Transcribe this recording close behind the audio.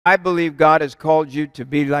I believe God has called you to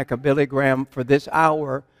be like a Billy Graham for this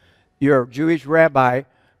hour. You're a Jewish rabbi,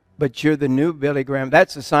 but you're the new Billy Graham.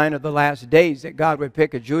 That's a sign of the last days, that God would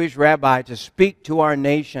pick a Jewish rabbi to speak to our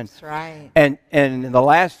nation. That's right. And in the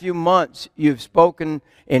last few months, you've spoken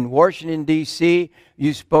in Washington, D.C.,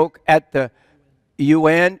 you spoke at the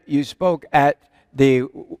UN, you spoke at the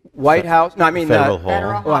White House. No, I mean, Federal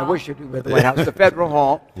Hall. Oh, I wish you did with the White House, the Federal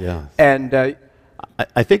Hall. Yeah. And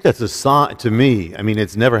I think that's a sign to me. I mean,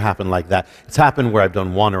 it's never happened like that. It's happened where I've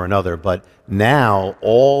done one or another, but now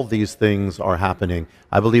all these things are happening.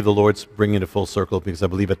 I believe the Lord's bringing it full circle because I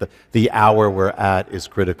believe that the hour we're at is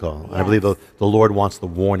critical. Yes. I believe the Lord wants the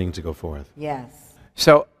warning to go forth. Yes.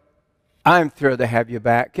 so I'm thrilled to have you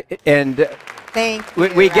back. And Thank you,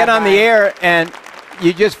 we get on the Rabbi. air, and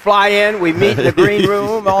you just fly in. We meet in the green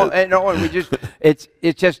room, and we just it's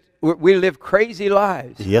just we live crazy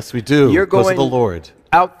lives. Yes, we do. You're because of the going Lord.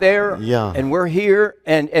 out there, Yeah. and we're here,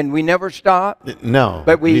 and we never stop. No,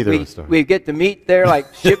 But neither of us do. we get to meet there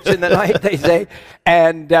like ships in the night, they say,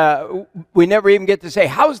 and we never even get to say,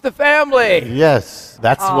 "How's the family?" Yes,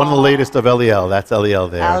 that's one of the latest of Eliel. That's Eliel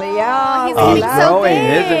there. Eliel, He's we getting love so growing,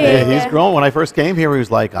 big. isn't he? Yeah, he's grown. When I first came here, he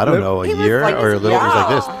was like, I don't know, a He was year like or a this- little. He was like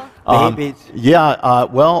this. yeah. Babies. Yeah.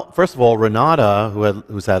 Well, first of all, Renata,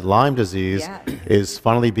 who's had Lyme disease, Yeah. is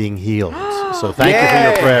finally being healed. So thank you for Yay.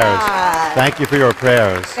 your prayers. God. Thank you for your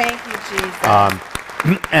prayers. Thank you,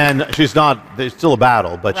 Jesus. And she's not. There's still a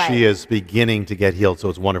battle, but Right. she is beginning to get healed. So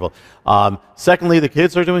it's wonderful. Secondly, the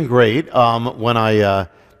kids are doing great. When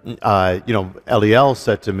Eliel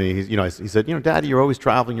said to me, he said, Daddy, you're always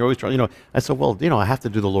traveling. You're always traveling. I said, well, I have to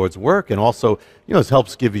do the Lord's work, and also, this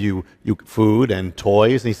helps give you food and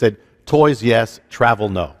toys. And he said, toys, yes. Travel,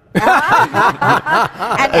 no.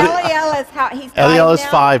 And Eliel is how he's Eliel is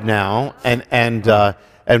now? 5 now,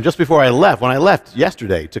 and just before I left, when I left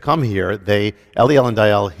yesterday to come here, Eliel and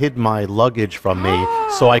Dial hid my luggage from me,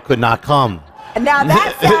 so I could not come. Now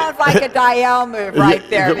that sounds like a Dial move right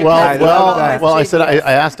there. Well, because I said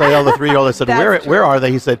I asked Dial, the 3-year-old. I said, That's where true. are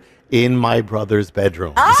they? He said, in my brother's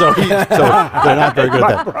bedroom. So they're not very good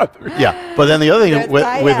at that. Yeah, but then the other thing There's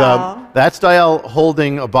with Dial. that's Dial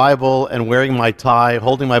holding a Bible and wearing my tie,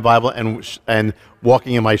 holding my Bible and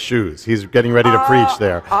walking in my shoes. He's getting ready to preach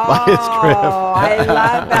there by his crib. Oh, I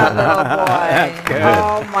love that little boy. That's good.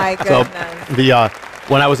 Oh my So goodness.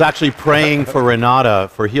 when I was actually praying for Renata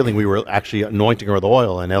for healing, we were actually anointing her with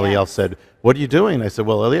oil, and Eliel said, "What are you doing?" I said,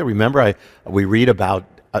 "Well, Eliel, remember we read about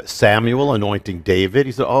Samuel anointing David."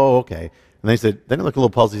 He said, "Oh, okay." And then he looked a little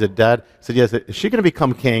puzzled. He said, "Dad," I said, "Yes, is she going to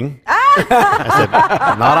become king?" I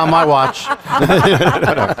said, "Not on my watch."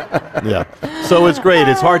 Yeah. So it's great.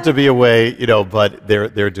 It's hard to be away, but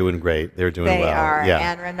they're doing great. They're doing They well. are. Yeah.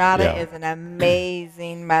 And Renata Yeah. is an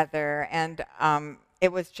amazing mother. And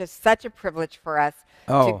it was just such a privilege for us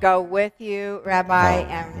to Oh. go with you, Rabbi,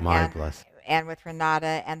 my bless. and with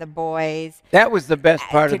Renata and the boys. That was the best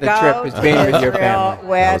part to of the go trip, is to being with your Israel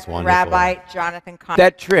family. That was with wonderful. Rabbi Jonathan Cahn.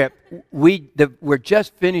 That trip, we're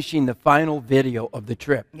just finishing the final video of the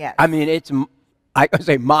trip. Yes. I mean, I could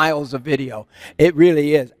say miles of video. It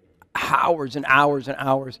really is. Hours and hours and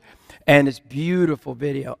hours. And it's beautiful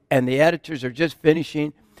video. And the editors are just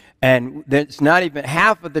finishing. And it's not even,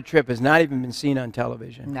 half of the trip has not even been seen on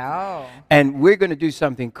television. No. And we're going to do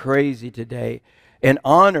something crazy today in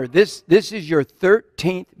honor. This is your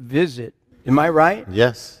 13th visit. Am I right?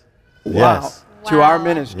 Yes. Wow. Yes. To our Wow.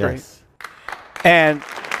 ministry. Yes. And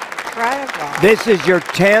Incredible. this is your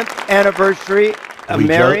 10th anniversary of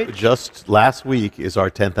marriage. Just last week is our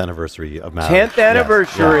 10th anniversary of marriage. 10th Yes,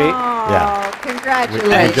 anniversary. Oh, Yeah.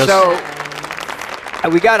 congratulations. And just- so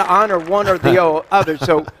we got to honor one or the other.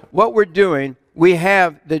 So what we're doing, we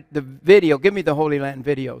have the video. Give me the Holy Land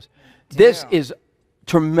videos. This is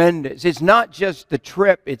tremendous. It's not just the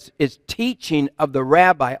trip. It's teaching of the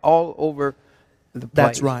rabbi all over the place.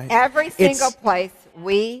 That's right. Every single It's- place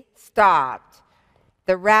we stopped,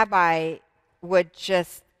 the rabbi would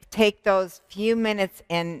just take those few minutes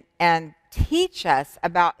and teach us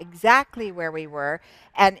about exactly where we were.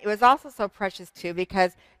 And it was also so precious, too,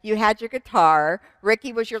 because you had your guitar.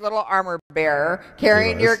 Ricky was your little armor bearer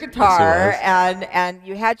carrying your was. guitar. Yes, he And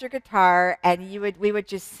you had your guitar, and we would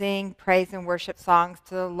just sing praise and worship songs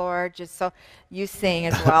to the Lord. Just so you sing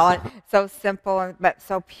as well. And so simple, but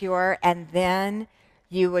so pure. And then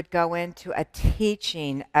you would go into a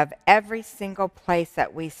teaching of every single place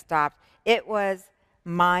that we stopped. It was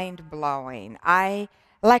mind-blowing.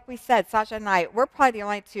 Like we said, Sasha and I, we're probably the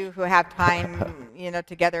only two who have time,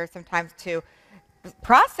 together sometimes to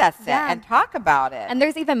process it Yeah. and talk about it. And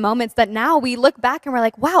there's even moments that now we look back and we're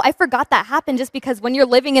like, wow, I forgot that happened, just because when you're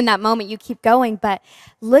living in that moment, you keep going. But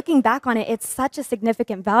looking back on it, it's such a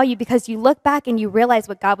significant value because you look back and you realize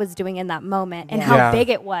what God was doing in that moment and how Yeah. big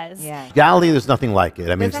it was. yeah. Galilee, there's nothing like it. I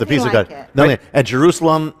mean, There's it's the nothing piece of like God. it. No, and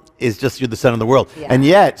Jerusalem is just, you're the center of the world. Yeah. And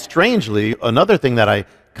yet, strangely, another thing that I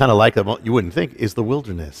kind of like that you wouldn't think is the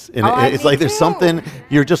wilderness. And it's me like there's too. something,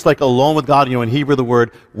 you're just like alone with God. You know, in Hebrew, the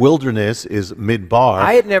word wilderness is midbar.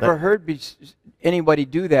 I had never heard anybody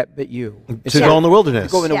do that but you. To go in the wilderness.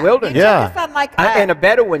 To go in the Yeah. wilderness. You Yeah. took us on like In a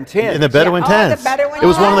Bedouin tent. In the Bedouin Oh, tents. the Bedouin It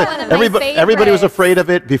was one of tents. the, One of my everybody was favorites. afraid of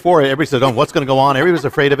it before. Everybody said, oh, what's going to go on? Everybody was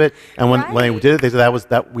afraid of it. And when they Right. did it, they said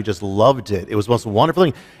that we just loved it. It was the most wonderful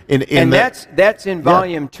thing. And that's in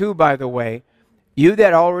volume 2, by the way. You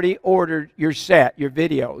that already ordered your set, your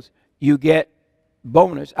videos, you get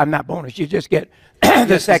bonus. I'm not bonus. You just get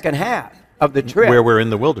the second half of the trip. where we're in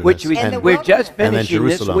the wilderness. Which In the we're just wilderness. And then finishing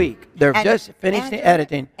this Jerusalem. week. They're And- just finished and the Jer-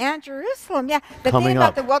 editing. And Jerusalem, yeah. The Coming thing about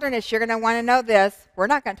up. the wilderness, you're going to want to know this. We're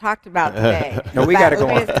not going to talk about today. No, we But gotta go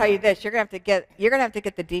Let me on. just tell you this: you're going to have to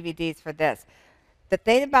get the DVDs for this. The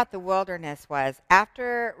thing about the wilderness was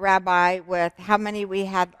after Rabbi, with how many we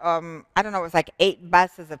had, I don't know, it was like 8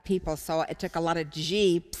 buses of people, so it took a lot of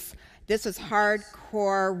Jeeps. This was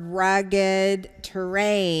hardcore, rugged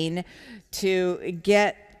terrain to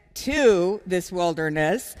get to this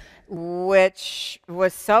wilderness, which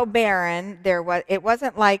was so barren. It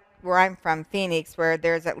wasn't like where I'm from, Phoenix, where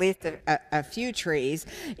there's at least a few trees.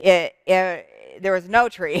 There was no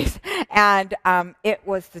trees, and it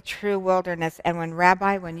was the true wilderness. And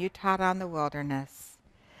when you taught on the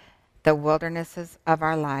wildernesses of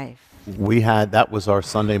our life. That was our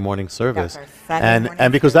Sunday morning service. That was our Sunday and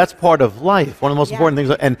morning because service. that's part of life, one of the most Yeah. important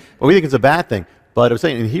things. And we think it's a bad thing. But I was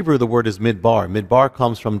saying in Hebrew, the word is midbar. Midbar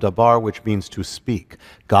comes from dabar, which means to speak.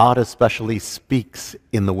 God especially speaks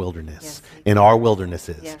in the wilderness, Yes, in our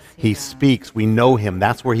wildernesses. Yes, he he does. speaks. We know him.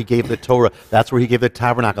 That's where he gave the Torah. That's where he gave the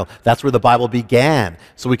tabernacle. That's where the Bible began.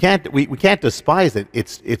 So we can't despise it.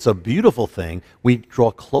 It's a beautiful thing. We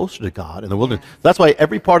draw closer to God in the wilderness. Yes. That's why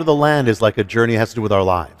every part of the land is like a journey that has to do with our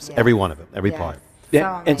lives. Yes. Every one of it, every Yes. part.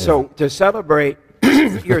 Yeah, and so to celebrate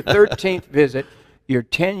your 13th visit, your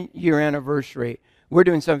 10-year anniversary, we're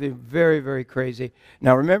doing something very, very crazy.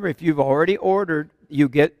 Now, remember, if you've already ordered, you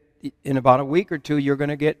get, in about a week or 2, you're going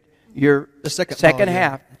to get your The second volume.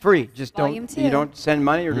 half free. Just Volume you 2. don't send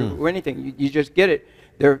money or do anything. You just get it.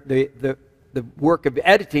 The work of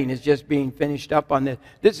editing is just being finished up on this.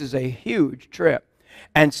 This is a huge trip.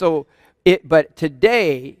 And so, but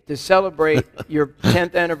today, to celebrate your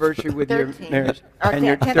 10th anniversary with your 13th. marriage Our and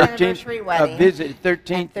your 10th 13th anniversary wedding. visit, And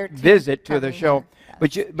 13th 13th visit to the coming show. here.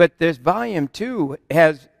 But this volume 2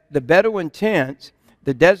 has the Bedouin tents,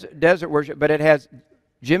 the desert worship, but it has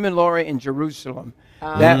Jim and Lori in Jerusalem.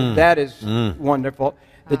 That is wonderful.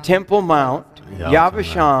 The Temple Mount,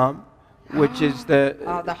 Yavasham, which is the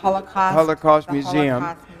Holocaust Museum.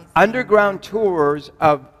 Museum. Underground tours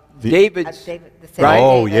of David's. The city Right? of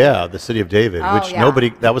Oh, David. yeah, the city of David, Oh, which yeah.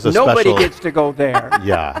 that was a Nobody special. gets to go there.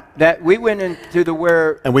 Yeah. That we went into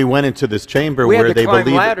where And we went into this chamber We had where to they climb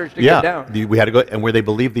believed. ladders to yeah, get down. we had to go, and where they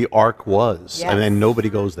believed the ark was, Yes. and then nobody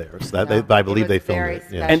goes there. So that No, I it believe was they filmed very it. Yeah.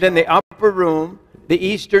 special. and then the upper room, the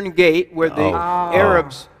eastern gate, where the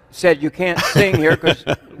Arabs said you can't sing here because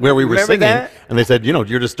Where we were remember singing, that? and they said,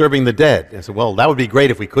 you're disturbing the dead. I said, well, that would be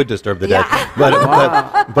great if we could disturb the dead.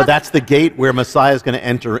 Yeah. But that's the gate where Messiah is going to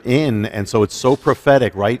enter in, and so it's so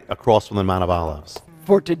prophetic, right across from the Mount of Olives.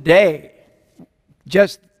 For today,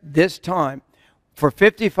 just this time, for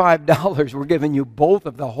 $55, we're giving you both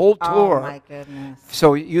of the whole tour. Oh my goodness.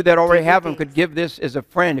 So you that already have them DVDs. could give this as a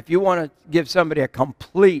friend. If you want to give somebody a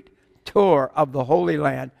complete tour of the Holy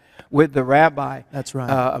Land with the rabbi. That's right.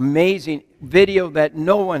 Amazing video that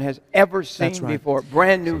no one has ever seen That's right. before.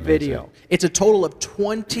 Brand new video. It's a total of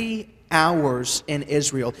 20 hours in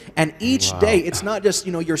Israel. And each day, it's not just,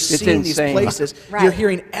 you're seeing these insane. places. Right. You're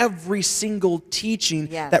hearing every single teaching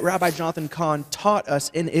Yes. that Rabbi Jonathan Cahn taught us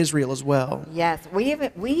in Israel as well. Yes, we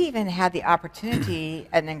even had the opportunity,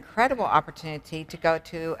 an incredible opportunity, to go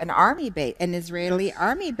to an Israeli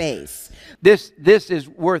army base. This is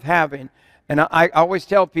worth having. And I always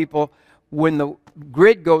tell people, when the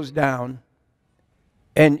grid goes down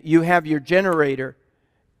and you have your generator,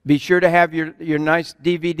 be sure to have your nice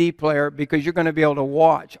DVD player, because you're going to be able to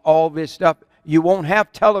watch all this stuff. You won't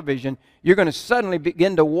have television. You're going to suddenly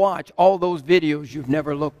begin to watch all those videos you've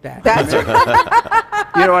never looked at. That's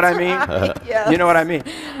You know what I mean? Yes. You know what I mean?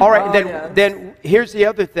 All right, Oh, then, yes. then here's the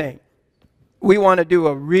other thing. We want to do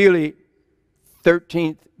a really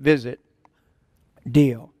 13th visit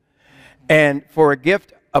deal. And for a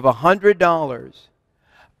gift of $100,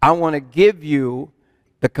 I want to give you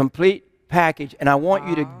the complete package, and I want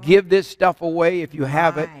you to give this stuff away if you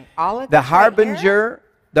have it. All of The this right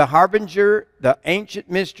Harbinger, the ancient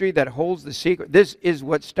mystery that holds the secret. This is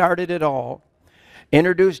what started it all.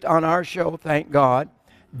 Introduced on our show, thank God.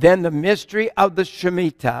 Then the mystery of the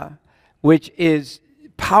Shemitah, which is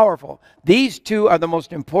powerful. These two are the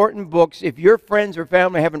most important books. If your friends or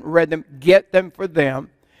family haven't read them, get them for them.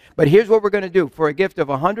 But here's what we're going to do. For a gift of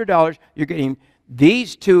 $100, you're getting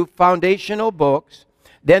these two foundational books,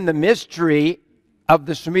 then the mystery of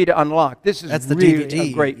the Shemitah Unlocked. This is the really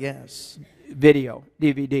DVD, a great video,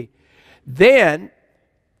 DVD. Then,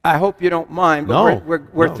 I hope you don't mind, but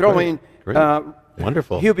we're throwing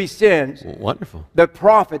Wonderful. Hubie Sins, Wonderful. the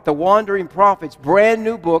prophet, the Wandering Prophets, brand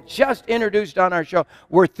new book, just introduced on our show.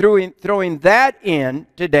 We're throwing that in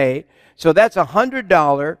today. So that's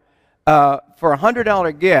 $100 for a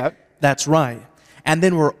 $100 gift. That's right. And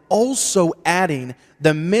then we're also adding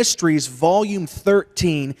the Mysteries Volume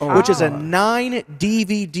 13, which is a 9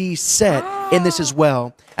 DVD set in this as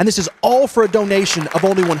well. And this is all for a donation of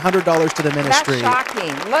only $100 to the ministry. That's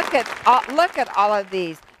shocking. Look at all of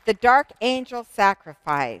these. The Dark Angel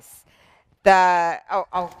Sacrifice. The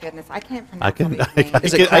goodness, I can't pronounce I can it.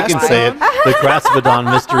 say it. The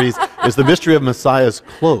Krasvedon Mysteries is the mystery of Messiah's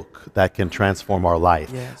cloak that can transform our life.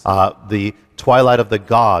 Yes. The Twilight of the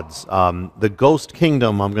Gods, the Ghost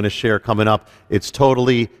Kingdom I'm going to share coming up. It's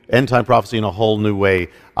totally end-time prophecy in a whole new way.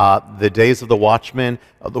 The Days of the Watchmen,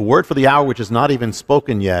 the Word for the Hour, which is not even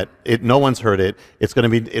spoken yet. No one's heard it.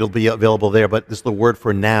 It'll be available there, but this is the Word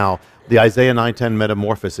for Now. The Isaiah 9:10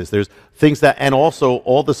 Metamorphosis. There's things that, and also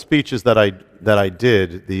all the speeches that I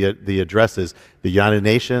did, the addresses, the United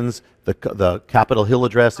Nations, the Capitol Hill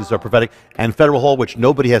address. These are prophetic, and Federal Hall, which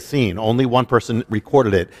nobody has seen. Only one person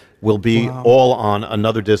recorded it. Will be all on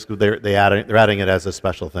another disc. They're adding it as a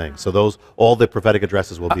special thing. So all the prophetic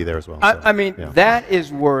addresses will be there as well. I mean, that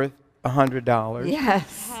is worth $100.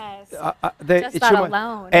 Yes. Just that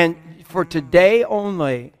alone. And for today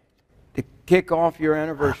only, to kick off your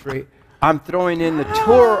anniversary, I'm throwing in the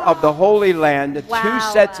tour of the Holy Land, the 2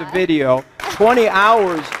 sets of video, 20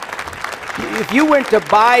 hours. If you went to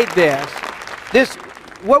buy this,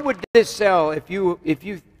 what would this sell if you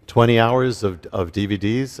 20 hours of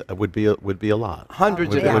DVDs would be a lot.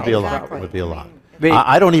 Hundreds of would be a exactly. lot. Would be a lot.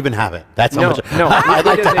 I don't even have it. That's how much. No, I'd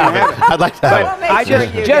like to have it. I'd like to have it.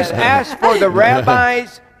 I just asked for the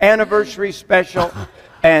Rabbi's anniversary special,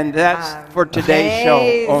 and that's for today's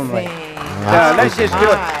show only. Let's just do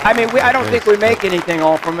it. I mean, I don't think we make anything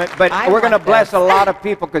off from it, but we're going to bless a lot of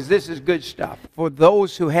people because this is good stuff. For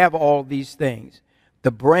those who have all these things,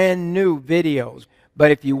 the brand new videos. But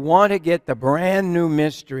if you want to get the brand new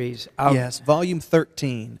mysteries of... Yes, Volume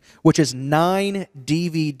 13, which is 9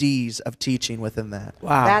 DVDs of teaching within that.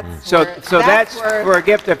 Wow. That's for a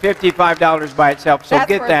gift of $55 by itself. So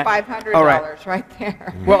get that. That's worth $500 all right. right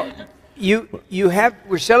there. Well,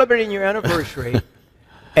 we're celebrating your anniversary.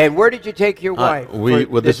 And where did you take your wife?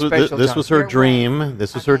 This was her dream.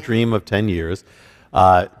 This was her dream of 10 years,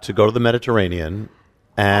 to go to the Mediterranean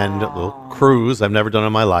and a little cruise. I've never done it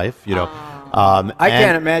in my life, I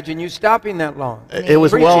can't imagine you stopping that long. It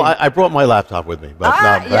was I brought my laptop with me,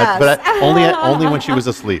 but only when she was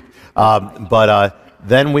asleep.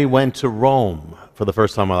 Then we went to Rome for the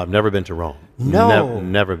first time in my life. I've never been to Rome. No,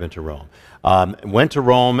 never been to Rome. Went to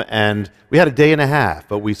Rome and we had a day and a half,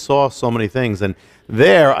 but we saw so many things. And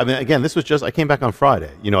there, I mean, again, this was I came back on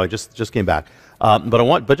Friday. I just came back.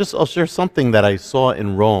 I'll share something that I saw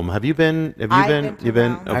in Rome. Have you been? I've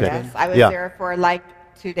been? Okay. Yes, I was there for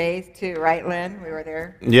 2 days too, right, Lynn? We were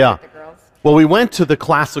there with the girls. Well, we went to the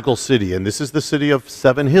classical city, and this is the city of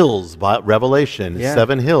 7 hills by Revelation.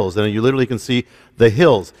 7 hills, and you literally can see the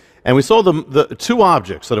hills. And we saw the 2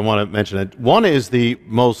 objects that I want to mention. One is the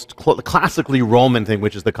most classically Roman thing,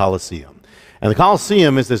 which is the Colosseum. And the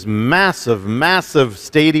Colosseum is this massive, massive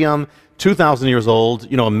stadium, 2,000 years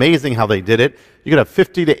old. Amazing how they did it. You could have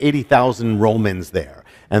 50 to 80,000 Romans there.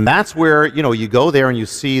 And that's where, you go there and you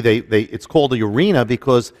see it's called the arena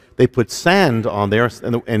because they put sand on there.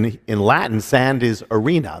 And in Latin, sand is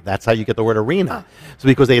arena. That's how you get the word arena. So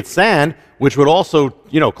because they had sand, which would also,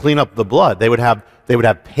 clean up the blood. They would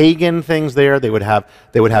have pagan things there. They would have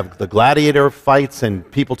the gladiator fights and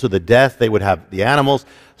people to the death. They would have the animals.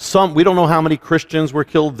 We don't know how many Christians were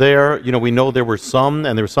killed there. We know there were some,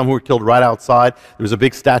 and there were some who were killed right outside. There was a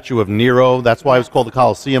big statue of Nero. That's why it was called the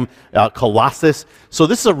Colosseum, Colossus. So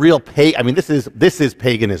this is a real this is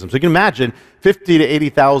paganism. So you can imagine 50 to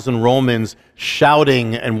 80,000 Romans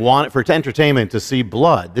shouting and for entertainment to see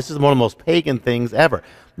blood. This is one of the most pagan things ever.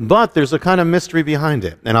 But there's a kind of mystery behind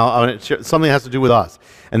it, and I'll share something that has to do with us.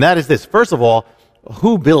 And that is this. First of all,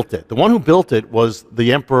 who built it? The one who built it was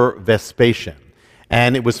the Emperor Vespasian,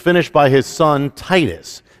 and it was finished by his son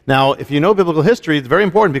Titus. Now, if you know biblical history, it's very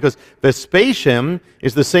important because Vespasian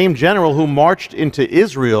is the same general who marched into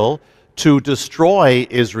Israel to destroy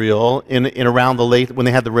Israel in around the late, when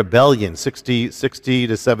they had the rebellion, 60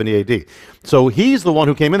 to 70 AD. So he's the one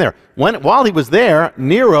who came in there. While he was there,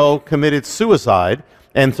 Nero committed suicide,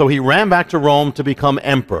 and so he ran back to Rome to become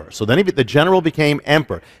emperor. So then the general became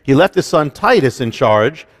emperor. He left his son Titus in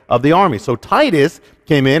charge of the army. So Titus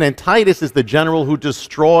came in, and Titus is the general who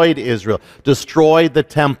destroyed Israel, destroyed the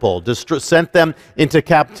temple, sent them into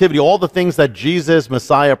captivity. All the things that Jesus,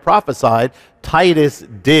 Messiah, prophesied, Titus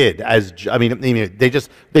did. They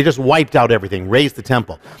just wiped out everything, razed the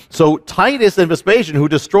temple. So Titus and Vespasian, who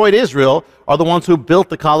destroyed Israel, are the ones who built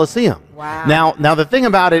the Colosseum. Wow. Now the thing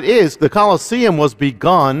about it is, the Colosseum was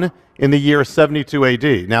begun in the year 72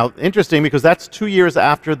 AD. Now, interesting, because that's 2 years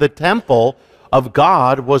after the temple of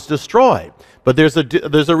God was destroyed. But there's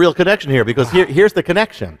a real connection here, because here's the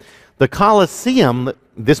connection. The Colosseum,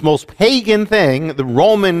 this most pagan thing, the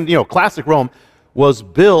Roman, classic Rome, was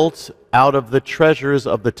built out of the treasures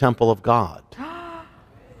of the temple of God.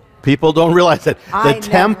 People don't realize that. The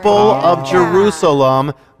temple of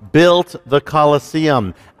Jerusalem built the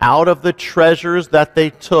Colosseum. Out of the treasures that they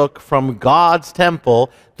took from God's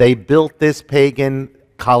temple, they built this pagan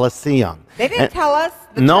Colosseum. They didn't tell us.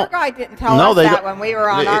 The tour guide didn't tell us that when we were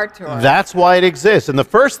on our tour. That's why it exists. And the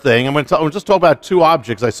first thing, I'm going to just talk about two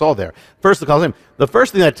objects I saw there. First, the Colosseum. The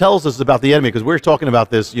first thing that tells us about the enemy, because we're talking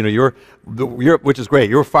about this, which is great.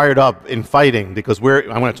 You're fired up in fighting, because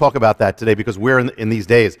I want to talk about that today, because we're in these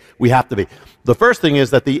days. We have to be. The first thing is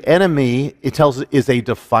that the enemy, it tells us, is a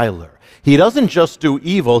defiler. He doesn't just do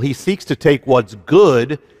evil. He seeks to take what's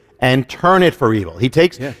good and turn it for evil. He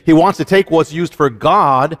wants to take what's used for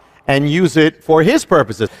God and use it for his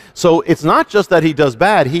purposes. So it's not just that he does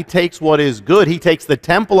bad. He takes what is good. He takes the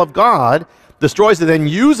temple of God, destroys it, and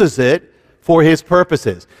uses it for his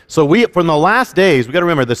purposes. So from the last days, we got to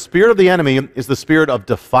remember, the spirit of the enemy is the spirit of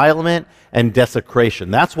defilement and desecration.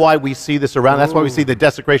 That's why we see this around. That's why we see the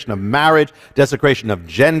desecration of marriage, desecration of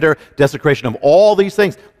gender, desecration of all these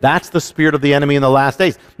things. That's the spirit of the enemy in the last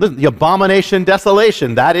days. Listen, the abomination,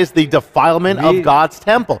 desolation, that is the defilement of God's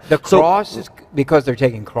temple. The cross is because they're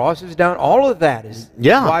taking crosses down. All of that is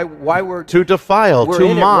why we're to defile,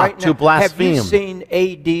 to mock, right to blaspheme. Have you seen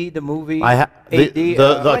A.D. the movie? I have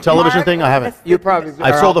the television thing. I haven't. You probably.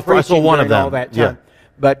 I saw one of them. All that time.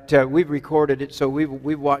 But we've recorded it, so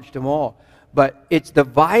we've watched them all. But it's the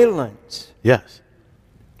violence. Yes.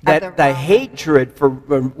 That the hatred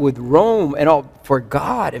with Rome and all for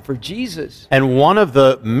God and for Jesus. And one of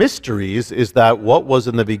the mysteries is that what was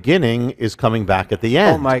in the beginning is coming back at the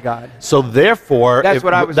end. Oh my God! So therefore, that's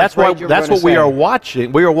what we are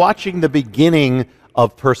watching. We are watching the beginning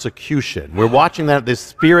of persecution. We're watching this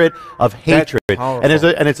spirit of hatred, and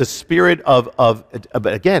it's a spirit of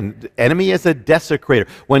again, enemy is a desecrator.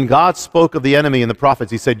 When God spoke of the enemy in the prophets,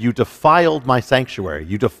 he said, "You defiled my sanctuary.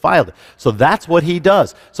 You defiled it." So that's what he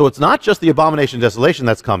does. So it's not just the abomination and desolation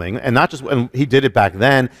that's coming, and not just when he did it back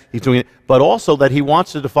then, he's doing it, but also that he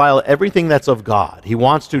wants to defile everything that's of God. He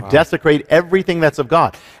wants to desecrate everything that's of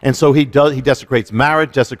God. And so he desecrates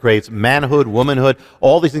marriage, desecrates manhood, womanhood,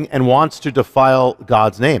 all these things, and wants to defile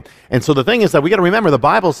God's name. And so the thing is that we got to remember, the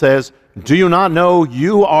Bible says, "Do you not know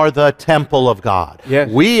you are the temple of God?" Yes.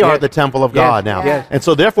 We are the temple of God now. Yes. And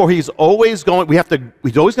so therefore he's always going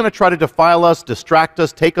to try to defile us, distract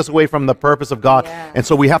us, take us away from the purpose of God. Yes. And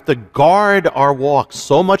so we have to guard our walk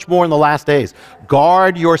so much more in the last days.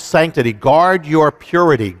 Guard your sanctity, guard your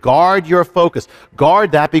purity, guard your focus.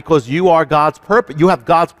 Guard that, because you are God's purpose. You have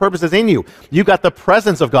God's purposes in you. You got the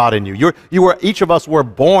presence of God in you. Each of us were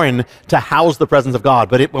born to house the presence of God.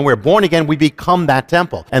 But when we're born again, we become that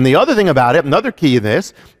temple. And the other thing about it, another key in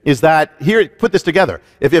this, is that here, put this together.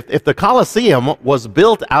 If the Colosseum was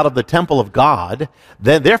built out of the temple of God,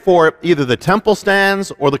 then therefore either the temple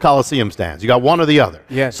stands or the Colosseum stands. You got one or the other.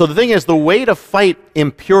 Yes. So the thing is, the way to fight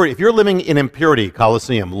impurity, if you're living in impurity,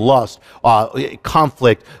 Colosseum, lust,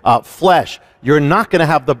 conflict, flesh, you're not going to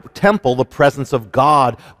have the temple, the presence of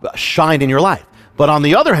God, shine in your life. But on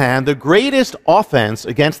the other hand, the greatest offense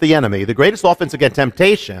against the enemy, the greatest offense against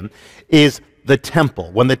temptation, is the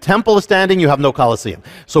temple. When the temple is standing, you have no Colosseum.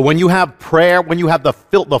 So when you have prayer, when you have the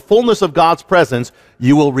fullness of God's presence,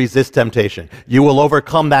 you will resist temptation. You will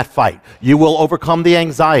overcome that fight. You will overcome the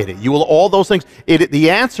anxiety. You will, all those things.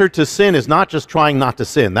 The answer to sin is not just trying not to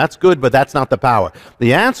sin. That's good, but that's not the power.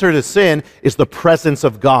 The answer to sin is the presence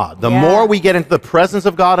of God. The more we get into the presence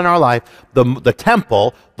of God in our life, the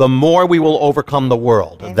temple, the more we will overcome the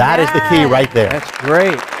world. Amen. That is the key right there. That's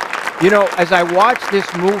great. You know, as I watched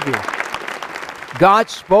this movie, God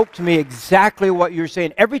spoke to me exactly what you're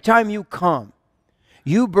saying. Every time you come,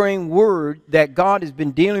 you bring word that God has been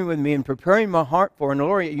dealing with me and preparing my heart for. And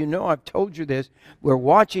Lori, you know I've told you this. We're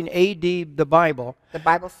watching AD the Bible. The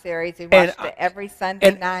Bible series. We watched it every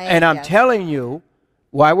Sunday night. And I'm telling you,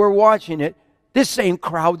 while we're watching it, this same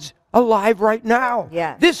crowd's alive right now.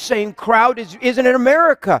 Yes. This same crowd isn't in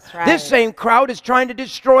America. That's right. This same crowd is trying to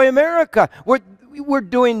destroy America. We're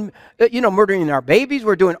doing, murdering our babies.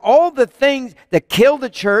 We're doing all the things that kill the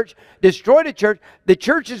church, destroy the church. The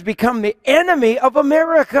church has become the enemy of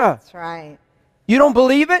America. That's right. You don't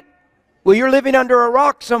believe it? Well, you're living under a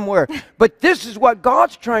rock somewhere. But this is what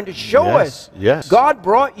God's trying to show us. Yes. God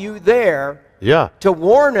brought you there to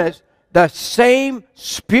warn us. The same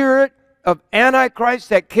spirit of Antichrist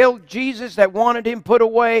that killed Jesus, that wanted him put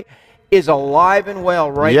away, is alive and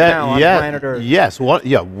well now on planet Earth. Yes,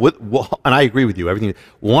 and I agree with you. Everything.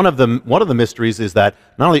 One of the mysteries is that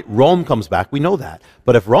not only Rome comes back, we know that,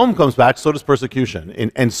 but if Rome comes back, so does persecution,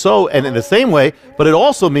 and in the same way. But it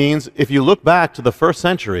also means, if you look back to the first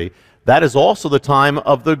century, that is also the time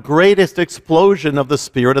of the greatest explosion of the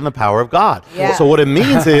Spirit and the power of God. Yeah. So what it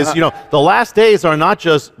means is, the last days are not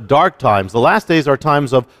just dark times. The last days are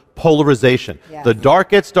times of polarization. Yes. The dark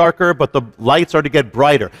gets darker, but the lights are to get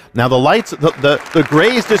brighter. Now the lights, the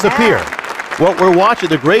grays disappear. Yeah. What we're watching,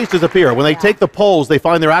 the grays disappear. When they take the polls, they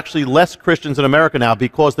find there are actually less Christians in America now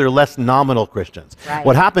because they're less nominal Christians. Right.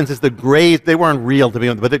 What happens is the grays, they weren't real to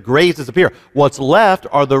begin with, but the grays disappear. What's left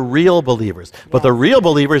are the real believers. But the real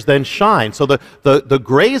believers then shine. So the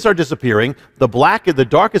grays are disappearing, the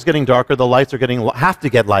dark is getting darker, the lights are have to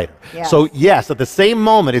get lighter. Yes. So yes, at the same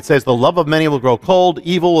moment it says the love of many will grow cold,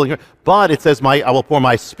 evil will, but it says I will pour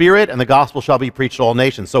my Spirit and the gospel shall be preached to all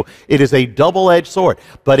nations. So it is a double-edged sword.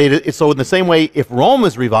 But so in the same way, if Rome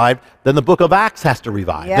is revived, then the book of Acts has to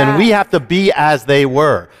revive. Yeah. Then we have to be as they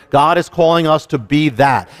were. God is calling us to be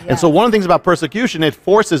that. Yeah. And so one of the things about persecution, it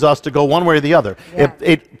forces us to go one way or the other. Yeah.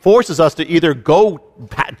 It forces us to either go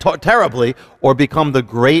terribly or become the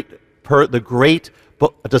great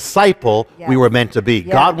disciple we were meant to be.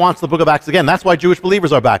 Yeah. God wants the book of Acts again. That's why Jewish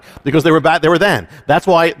believers are back, because they were then. That's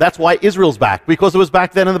why Israel's back, because it was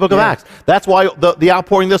back then in the book of Acts. That's why the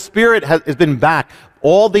outpouring of the Spirit has been back.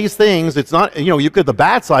 All these things, it's not, you look at the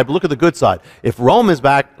bad side, but look at the good side. If Rome is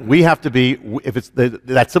back, we have to be, if it's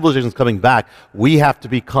that civilization is coming back, we have to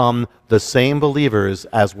become the same believers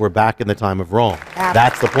as were back in the time of Rome. Absolutely.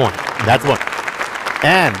 That's the point. That's the point.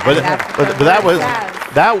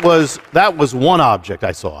 That was one object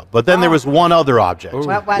I saw. But then there was one other object,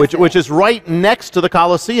 which is right next to the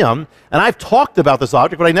Colosseum. And I've talked about this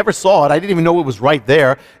object, but I never saw it. I didn't even know it was right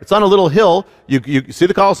there. It's on a little hill. You see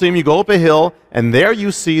the Colosseum, you go up a hill, and there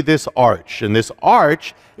you see this arch. And this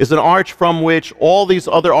arch is an arch from which all these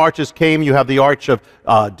other arches came. You have the Arch of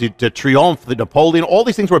de Triomphe, the Napoleon. All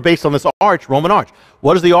these things were based on this arch, Roman arch.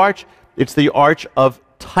 What is the arch? It's the Arch of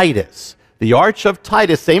Titus. The Arch of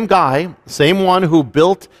Titus, same guy, same one who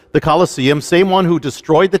built the Colosseum, same one who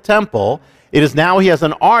destroyed the temple. He has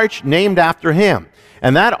an arch named after him.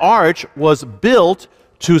 And that arch was built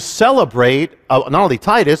to celebrate not only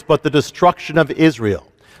Titus, but the destruction of Israel,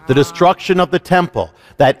 the destruction of the temple,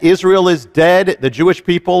 that Israel is dead, the Jewish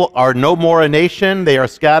people are no more a nation, they are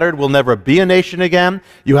scattered, will never be a nation again.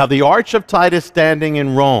 You have the Arch of Titus standing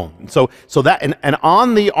in Rome. So that, and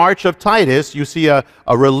on the Arch of Titus, you see a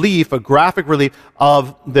relief, a graphic relief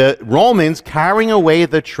of the Romans carrying away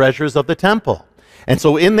the treasures of the temple. And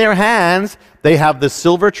so in their hands, they have the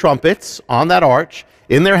silver trumpets on that arch.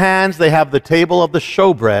 In their hands, they have the table of the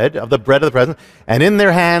showbread, of the bread of the presence. And in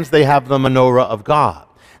their hands, they have the menorah of God.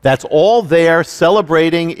 That's all there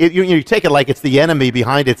celebrating. You take it like it's the enemy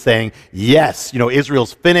behind it saying, yes,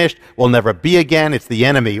 Israel's finished, will never be again. It's the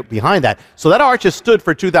enemy behind that. So that arch has stood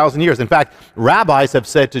for 2,000 years. In fact, rabbis have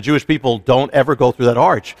said to Jewish people, don't ever go through that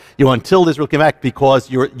arch until Israel came back, because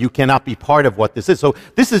you cannot be part of what this is. So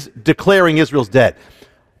this is declaring Israel's dead.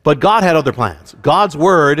 But God had other plans. God's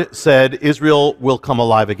word said Israel will come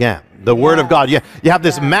alive again. The word of God. You have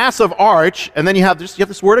this massive arch, and then you have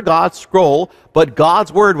this word of God scroll, but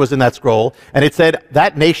God's word was in that scroll, and it said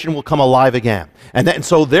that nation will come alive again. And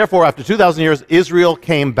so therefore, after 2,000 years, Israel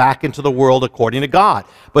came back into the world according to God.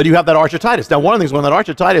 But you have that Arch of Titus. Now, one of the things, when that Arch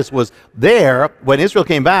of Titus was there, when Israel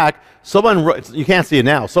came back, someone wrote, you can't see it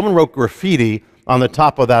now, someone wrote graffiti on the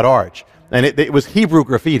top of that arch. And it was Hebrew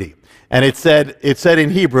graffiti. And it said in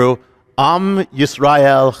Hebrew, Am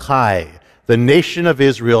Yisrael Chai, the nation of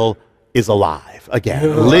Israel is alive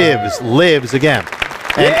again, lives again.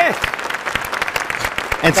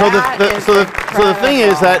 And so the thing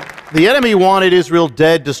is that The enemy wanted Israel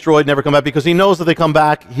dead, destroyed, never come back, because he knows that they come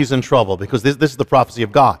back, he's in trouble, because this is the prophecy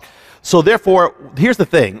of God. So therefore, here's the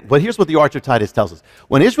thing, but here's what the Arch of Titus tells us.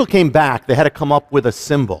 When Israel came back, they had to come up with a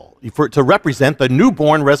symbol to represent the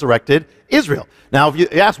newborn, resurrected Israel. Now, if you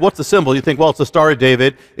ask what's the symbol, you think, well, it's the Star of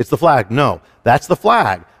David, it's the flag. No, that's the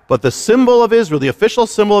flag. But the symbol of Israel, the official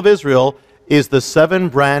symbol of Israel, is the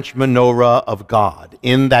 7-branch menorah of God,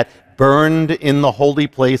 in that burned in the holy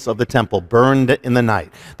place of the temple, burned in the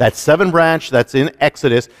night. That 7-branch that's in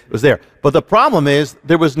Exodus was there. But the problem is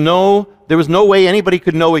there was no way anybody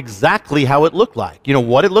could know exactly how it looked like,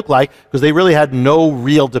 what it looked like, because they really had no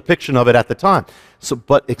real depiction of it at the time.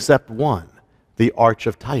 But except one, the Arch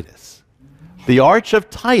of Titus. The Arch of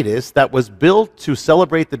Titus that was built to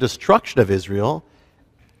celebrate the destruction of Israel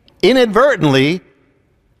inadvertently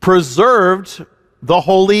preserved the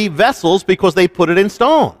holy vessels because they put it in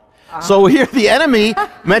stone. So here the enemy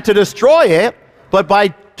meant to destroy it, but by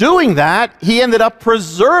doing that, he ended up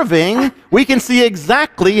preserving. We can see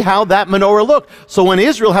exactly how that menorah looked. So when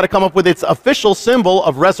Israel had to come up with its official symbol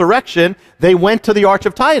of resurrection, they went to the Arch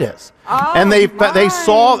of Titus. And they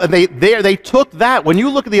saw, and they took that. When you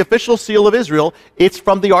look at the official seal of Israel, it's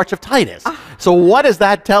from the Arch of Titus. So what does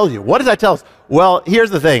that tell you? What does that tell us? Well, here's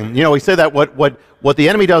the thing. We say that what the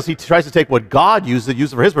enemy does, he tries to take what God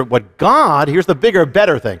uses for his purpose. What God, here's the bigger,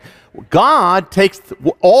 better thing. God takes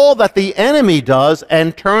all that the enemy does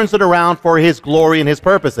and turns it around for his glory and his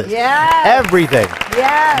purposes. Yes. Everything.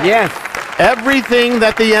 Yes. Yes. Everything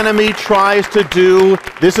that the enemy tries to do,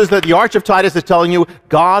 this is that the Arch of Titus is telling you,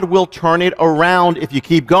 God will turn it around if you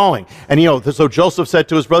keep going. And so Joseph said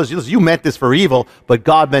to his brothers, you meant this for evil, but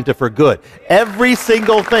God meant it for good. Every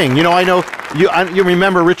single thing. I know you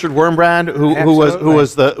remember Richard Wurmbrand, who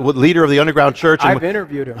was the leader of the underground church. I've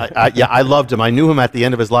interviewed him. I loved him. I knew him at the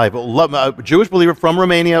end of his life. A Jewish believer from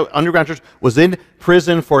Romania, underground church, was in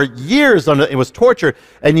prison for years. It was torture,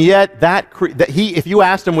 and yet if you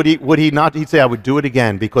asked him, would he not? He'd say, I would do it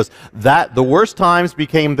again, because the worst times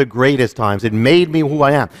became the greatest times. It made me who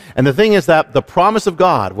I am. And the thing is that the promise of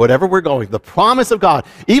God, whatever we're going, the promise of God,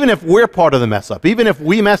 even if we're part of the mess up, even if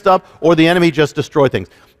we messed up or the enemy just destroyed things,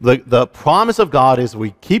 the promise of God is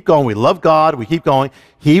we keep going, we love God, we keep going,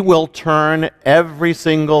 he will turn every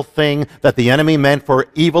single thing that the enemy meant for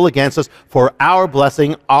evil against us, for our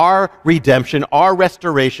blessing, our redemption, our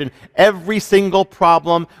restoration. Every single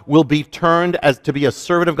problem will be turned as to be a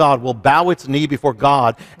servant of God, will bow its knee before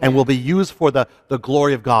God, and will be used for the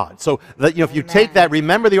glory of God. So that if you take that,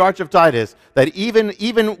 remember the Arch of Titus, that even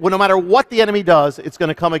no matter what the enemy does, it's going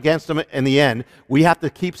to come against him in the end. We have to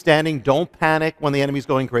keep standing. Don't panic when the enemy's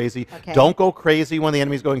going crazy. Okay. Don't go crazy when the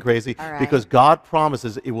enemy's going crazy, because God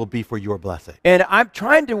promises it will be for your blessing. And I'm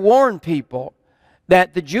trying to warn people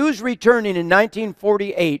that the Jews returning in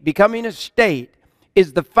 1948, becoming a state,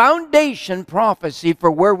 is the foundation prophecy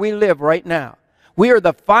for where we live right now. We are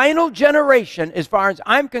the final generation as far as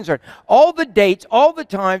I'm concerned. All the dates, all the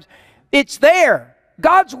times, it's there.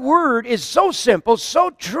 God's word is so simple, so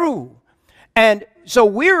true. And so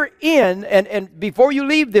we're in, and before you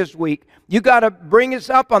leave this week, you got to bring us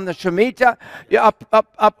up on the Shemitah,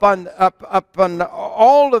 up on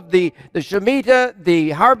all of the Shemitah,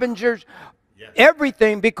 the harbingers,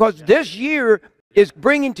 everything, because this year is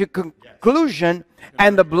bringing to conclusion,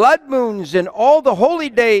 and the blood moons and all the holy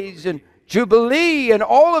days and Jubilee and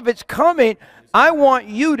all of it's coming. I want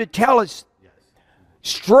you to tell us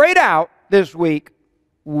straight out this week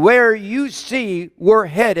where you see we're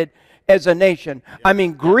headed as a nation. I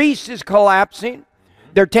mean, Greece is collapsing.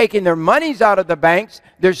 They're taking their monies out of the banks.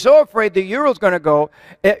 They're so afraid the euro's going to go.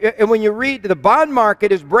 And when you read, the bond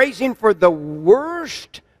market is bracing for the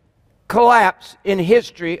worst collapse in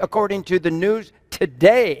history, according to the news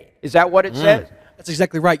today. Is that what it says? That's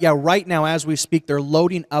exactly right. Yeah, right now as we speak, they're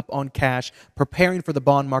loading up on cash, preparing for the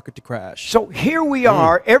bond market to crash. So here we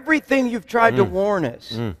are. Everything you've tried to warn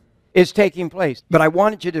us is taking place. But I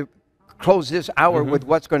wanted you to close this hour with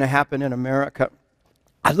what's going to happen in America.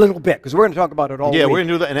 A little bit, because we're going to talk about it all week. Yeah, we're going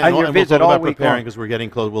to do that. And we'll talk about preparing, because we're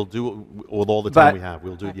getting close. We'll do it with all the time we have.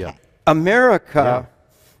 We'll do it, yeah. America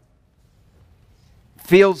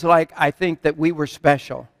feels like, I think, that we were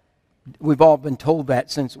special. We've all been told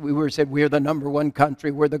that since we were said we're the #1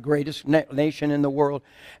 country, we're the greatest nation in the world.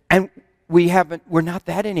 And we're not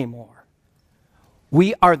that anymore.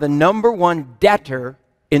 We are the #1 debtor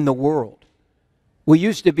in the world. We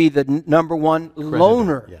used to be the #1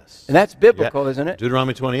 loaner. Yes. And that's biblical, isn't it?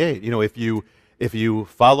 Deuteronomy 28. If you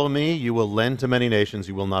follow me, you will lend to many nations,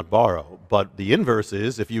 you will not borrow. But the inverse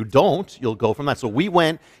is, if you don't, you'll go from that. So we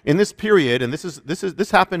went in this period, and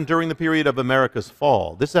this happened during the period of America's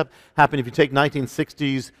fall. This happened if you take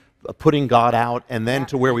 1960s putting God out, and then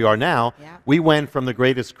to where we are now, we went from the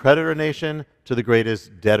greatest creditor nation to the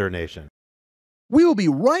greatest debtor nation. We will be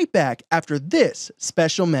right back after this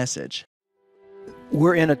special message.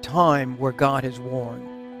 We're in a time where God has warned.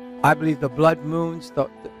 I believe the blood moons, the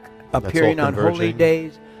appearing on holy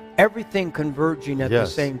days, everything converging at the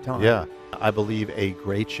same time. Yeah. I believe a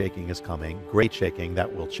great shaking is coming, great shaking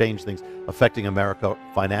that will change things, affecting America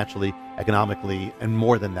financially, economically, and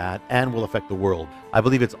more than that, and will affect the world. I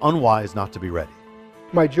believe it's unwise not to be ready.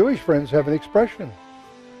 My Jewish friends have an expression.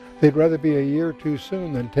 They'd rather be a year too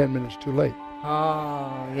soon than 10 minutes too late.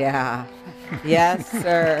 Oh, yeah. Yes,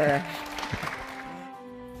 sir.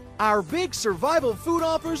 Our big survival food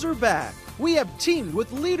offers are back. We have teamed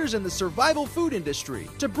with leaders in the survival food industry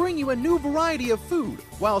to bring you a new variety of food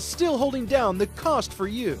while still holding down the cost for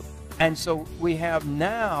you. And so we have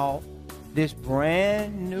now this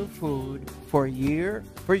brand new food for a year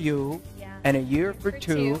for you, and a year for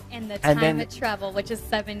two. And the time of travel, which is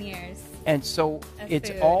 7 years. And so it's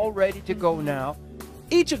all ready to go now.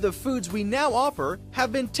 Each of the foods we now offer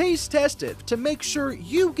have been taste tested to make sure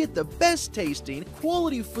you get the best tasting,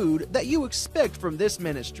 quality food that you expect from this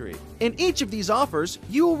ministry. In each of these offers,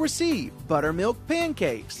 you will receive buttermilk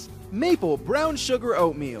pancakes, maple brown sugar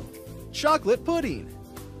oatmeal, chocolate pudding,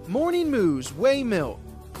 morning moose whey milk,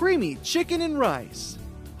 creamy chicken and rice,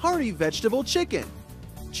 hearty vegetable chicken,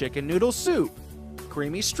 chicken noodle soup,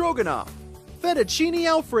 creamy stroganoff, fettuccine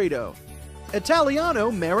alfredo,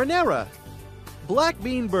 Italiano marinara, black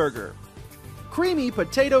bean burger, creamy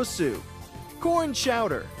potato soup, corn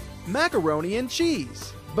chowder, macaroni and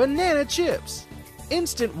cheese, banana chips,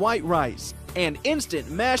 instant white rice, and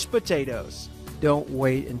instant mashed potatoes. Don't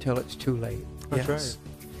wait until it's too late. That's right.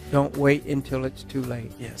 Don't wait until it's too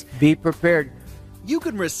late. Yes. Be prepared. You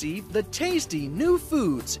can receive the tasty New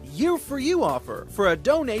Foods Year for You offer for a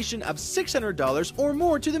donation of $600 or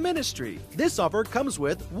more to the ministry. This offer comes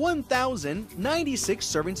with 1,096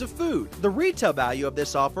 servings of food. The retail value of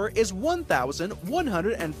this offer is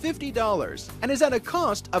 $1,150 and is at a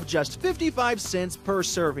cost of just 55 cents per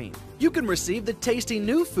serving. You can receive the tasty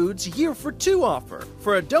New Foods Year for Two offer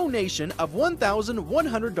for a donation of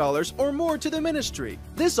 $1,100 or more to the ministry.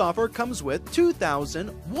 This offer comes with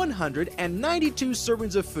 2,192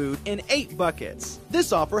 servings of food in 8 buckets.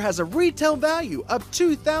 This offer has a retail value of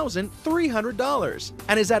 $2,300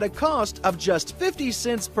 and is at a cost of just 50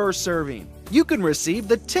 cents per serving. You can receive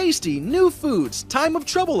the tasty New Foods Time of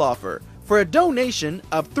Trouble offer for a donation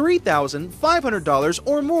of $3,500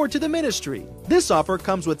 or more to the ministry. This offer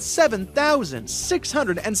comes with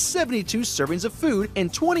 7,672 servings of food in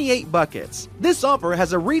 28 buckets. This offer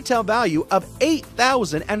has a retail value of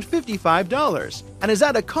 $8,055 and is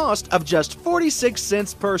at a cost of just 46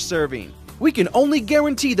 cents per serving. We can only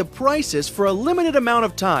guarantee the prices for a limited amount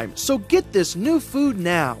of time, so get this new food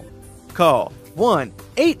now. Call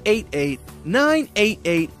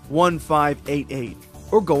 1-888-988-1588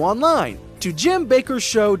 or go online to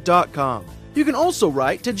jimbakkershow.com. You can also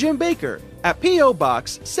write to Jim Bakker at P.O.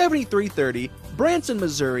 Box 7330, Branson,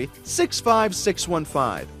 Missouri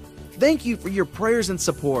 65615. Thank you for your prayers and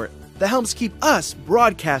support that helps keep us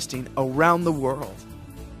broadcasting around the world.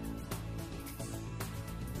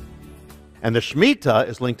 And the Shemitah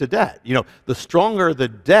is linked to debt. You know, the stronger the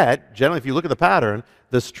debt, generally if you look at the pattern,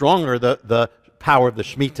 the stronger the power of the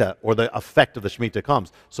Shemitah or the effect of the Shemitah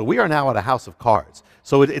comes. So we are now at a house of cards.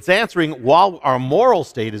 So it's answering while our moral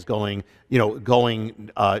state is going,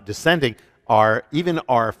 descending, even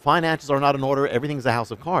our finances are not in order. Everything's a house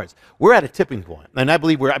of cards. We're at a tipping point, and I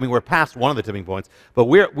believe we're past one of the tipping points. But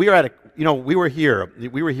we are at a, we were here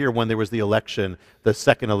when there was the election, the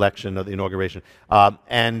second election of the inauguration,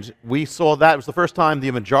 and we saw that it was the first time the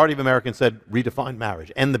majority of Americans said redefine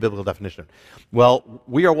marriage, end the biblical definition. Well,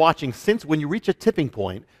 we are watching since when you reach a tipping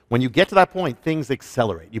point. When you get to that point, things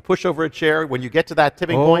accelerate. You push over a chair. When you get to that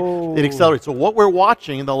tipping point, it accelerates. So what we're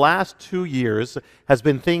watching in the last 2 years has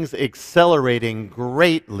been things accelerating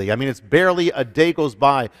greatly. I mean, it's barely a day goes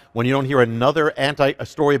by when you don't hear another a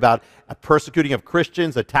story about a persecuting of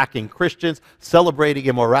Christians, attacking Christians, celebrating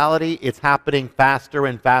immorality. It's happening faster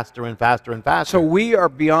and faster and faster and faster. So we are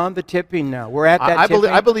beyond the tipping now. We're at that tipping.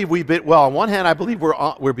 I believe we've been, well, on one hand, I believe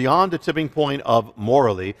we're beyond the tipping point of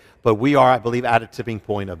morally, but we are, I believe, at a tipping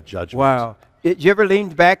point of judgment. Wow. Did you ever lean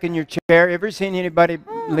back in your chair? Ever seen anybody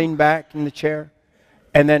lean back in the chair?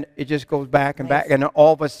 And then it just goes back and back, and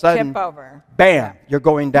all of a sudden, Tip over. Bam, you're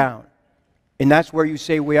going down. And that's where you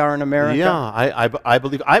say we are in America? Yeah, I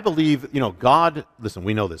believe, God, listen,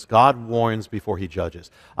 we know this. God warns before he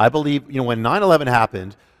judges. I believe, when 9/11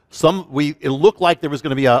 happened, It looked like there was going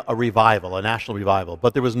to be a revival, a national revival,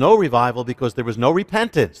 but there was no revival because there was no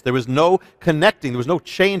repentance. There was no connecting. There was no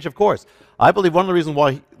change of course. I believe one of the reasons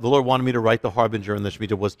why the Lord wanted me to write the Harbinger and the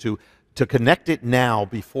Shemitah was to connect it now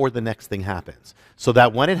before the next thing happens, so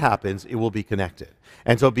that when it happens, it will be connected.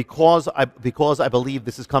 And so because I believe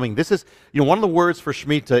this is coming, this is, one of the words for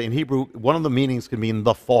Shemitah in Hebrew, one of the meanings can mean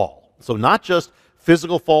the fall. So not just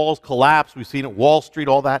physical falls, collapse, we've seen it, Wall Street,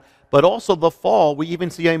 all that, but also the fall. We even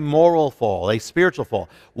see a moral fall, a spiritual fall.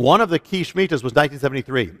 One of the key Shemitahs was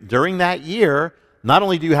 1973. During that year, not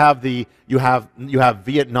only do you have you have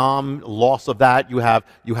Vietnam, loss of that, you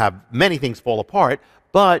have many things fall apart,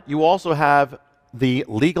 but you also have the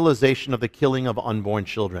legalization of the killing of unborn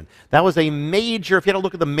children. That was a major, if you had to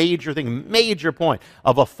look at the major thing, major point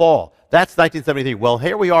of a fall. That's 1973. Well,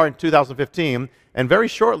 here we are in 2015, and very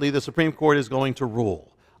shortly the Supreme Court is going to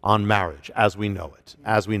rule on marriage as we know it,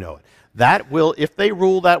 That will, if they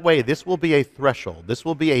rule that way, this will be a threshold. This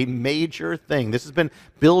will be a major thing. This has been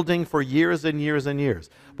building for years and years and years.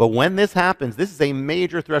 But when this happens, this is a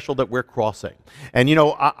major threshold that we're crossing. And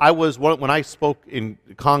when I spoke in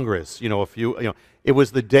Congress, it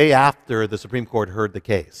was the day after the Supreme Court heard the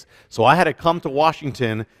case. So I had to come to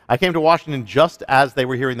Washington. I came to Washington just as they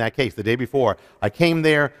were hearing that case, the day before. I came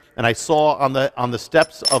there and I saw on the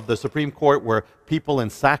steps of the Supreme Court were people in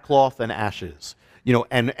sackcloth and ashes.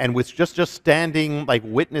 And with just standing like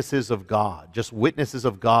witnesses of God, just witnesses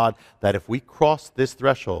of God, that if we cross this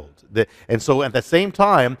threshold, and so at the same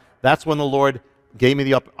time, that's when the Lord gave me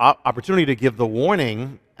the opportunity to give the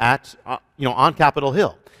warning on Capitol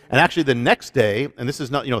Hill. And actually the next day, and this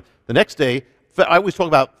is not, the next day, I always talk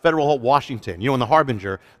about Federal Hall, Washington, in the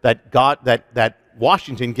Harbinger, that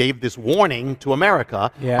Washington gave this warning to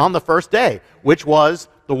America on the first day, which was,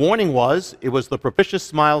 the warning was, it was the propitious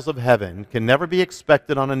smiles of heaven can never be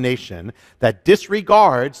expected on a nation that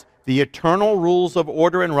disregards the eternal rules of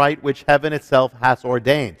order and right which heaven itself has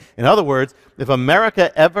ordained. In other words, if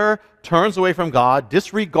America ever turns away from God,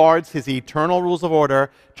 disregards his eternal rules of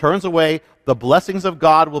order, turns away, the blessings of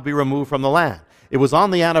God will be removed from the land. It was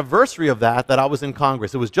on the anniversary of that I was in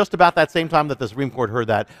Congress. It was just about that same time that the Supreme Court heard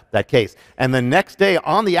that case. And the next day,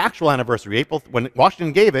 on the actual anniversary, April, when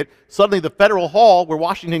Washington gave it, suddenly the Federal Hall where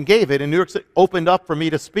Washington gave it in New York City opened up for me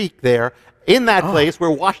to speak there in that place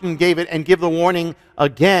where Washington gave it and give the warning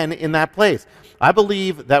again in that place. I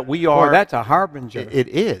believe that we are. Boy, that's a harbinger. It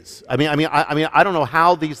is. I don't know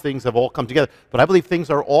how these things have all come together, but I believe things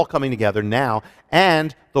are all coming together now.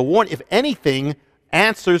 And the warning, if anything,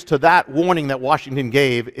 answers to that warning that Washington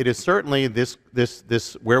gave, it is certainly this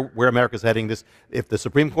where America's heading. This, if the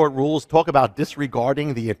Supreme Court rules, talk about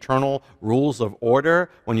disregarding the eternal rules of order.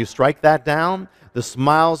 When you strike that down, the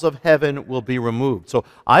smiles of heaven will be removed. So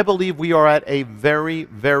I believe we are at a very,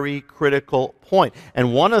 very critical point.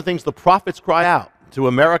 And one of the things the prophets cry out to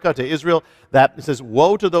America, to Israel, that it says,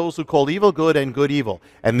 woe to those who call evil good and good evil.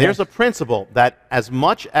 And there's a principle that as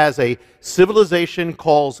much as a civilization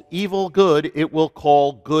calls evil good, it will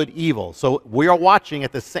call good evil. So we are watching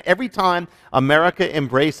every time America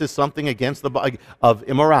embraces something against of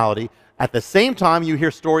immorality, at the same time you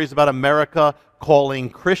hear stories about America calling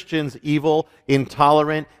Christians evil,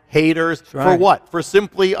 intolerant, haters. For what? For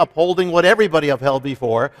simply upholding what everybody upheld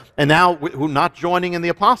before, and now who not joining in the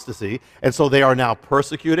apostasy. And so they are now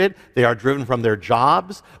persecuted. They are driven from their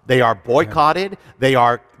jobs. They are boycotted. They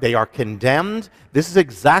are condemned. This is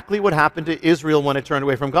exactly what happened to Israel when it turned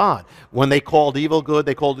away from God. When they called evil good,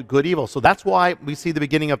 they called good evil. So that's why we see the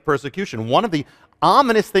beginning of persecution. One of the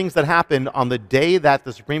ominous things that happened on the day that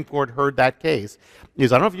the Supreme Court heard that case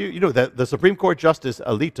is, I don't know if you know, that the Supreme Court Justice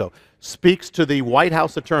Alito speaks to the White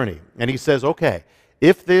House attorney, and he says, okay,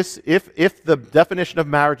 if the definition of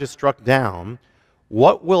marriage is struck down,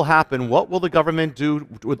 what will happen? What will the government do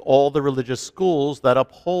with all the religious schools that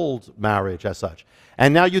uphold marriage as such?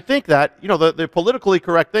 And now you think that, the politically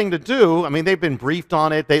correct thing to do, they've been briefed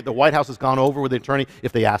on it. The White House has gone over with the attorney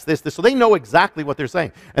if they ask this, so they know exactly what they're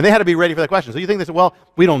saying. And they had to be ready for that question. So you think they said, well,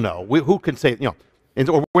 we don't know. Who can say,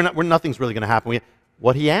 or nothing's really going to happen.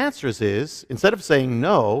 What he answers is, instead of saying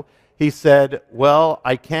no, he said, well,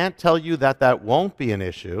 I can't tell you that won't be an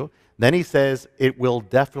issue. Then he says, it will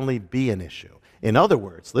definitely be an issue. In other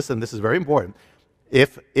words, listen, this is very important.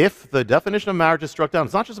 If the definition of marriage is struck down,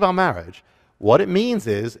 it's not just about marriage. What it means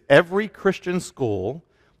is every Christian school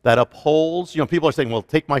that upholds, people are saying, well,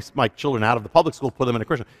 take my children out of the public school, put them in a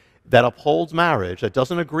Christian, that upholds marriage, that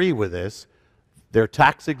doesn't agree with this, their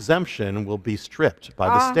tax exemption will be stripped by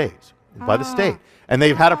the state. By the state. And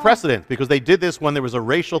they've had a precedent because they did this when there was a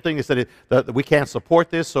racial thing. They said that we can't support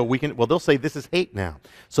this, so they'll say this is hate now.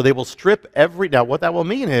 So they will strip now what that will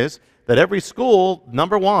mean is that every school,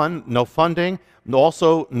 number one, no funding,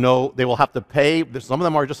 also no, they will have to pay. Some of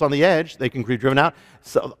them are just on the edge. They can be driven out.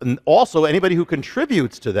 So, and also, anybody who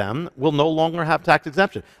contributes to them will no longer have tax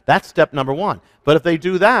exemption. That's step number one. But if they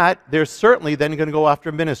do that, they're certainly then going to go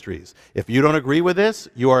after ministries. If you don't agree with this,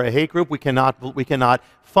 you are a hate group. We cannot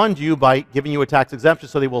fund you by giving you a tax exemption.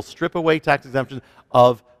 So they will strip away tax exemption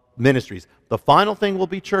of ministries. The final thing will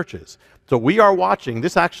be churches. So we are watching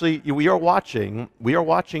this. Actually, we are watching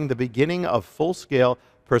the beginning of full-scale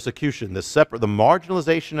persecution, the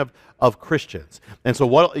marginalization of Christians. And so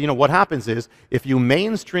what happens is, if you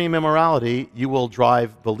mainstream immorality, you will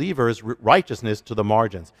drive believers' righteousness to the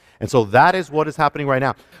margins. And so that is what is happening right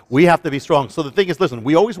now. We have to be strong. So the thing is, listen,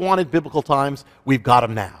 we always wanted biblical times. We've got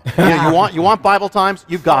them now. You want Bible times?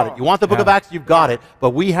 You've got it. You want the book of Acts? You've got it.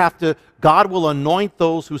 But we have to, God will anoint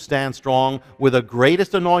those who stand strong with the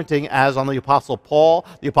greatest anointing, as on the Apostle Paul,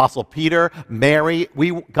 the Apostle Peter, Mary.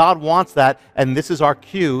 God wants that, and this is our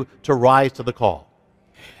cue to rise to the call.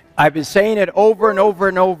 I've been saying it over and over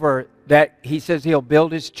and over that he says he'll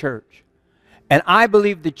build his church. And I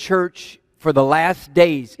believe the church for the last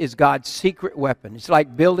days is God's secret weapon. It's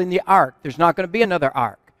like building the ark. There's not going to be another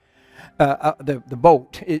ark. The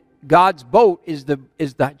boat. God's boat is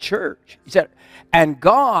the church. He said, and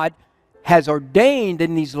God has ordained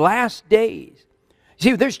in these last days.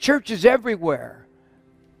 See, there's churches everywhere.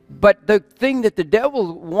 But the thing that the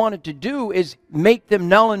devil wanted to do is make them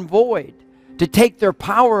null and void, to take their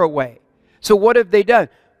power away. So what have they done?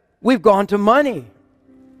 We've gone to money.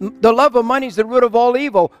 The love of money is the root of all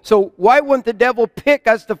evil. So why wouldn't the devil pick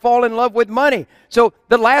us to fall in love with money? So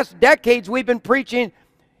the last decades we've been preaching,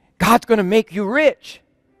 God's going to make you rich.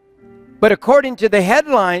 But according to the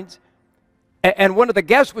headlines, and one of the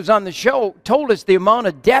guests was on the show, told us the amount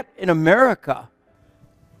of debt in America.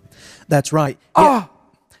 That's right.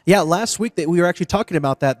 Yeah, last week that we were actually talking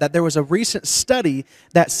about that there was a recent study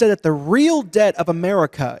that said that the real debt of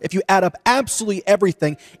America, if you add up absolutely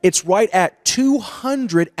everything, it's right at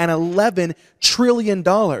 $211 trillion.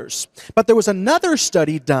 But there was another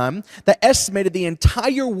study done that estimated the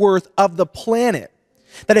entire worth of the planet.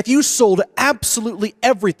 That if you sold absolutely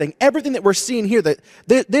everything that we're seeing here, that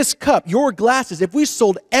this cup, your glasses, if we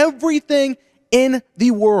sold everything in the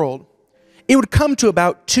world, it would come to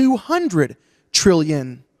about $200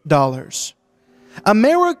 trillion.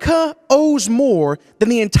 America owes more than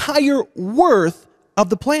the entire worth of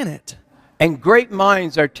the planet. And great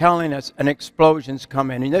minds are telling us an explosion's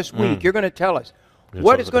coming. And this week, you're going to tell us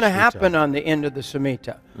what is going to happen on the end of the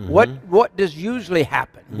Shemitah. What does usually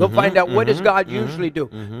happen? We'll find out what does God usually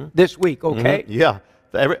do this week, okay? Yeah.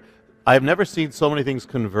 I've never seen so many things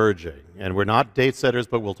converging, and we're not date setters,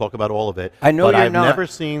 but we'll talk about all of it. I know but you're I've not. never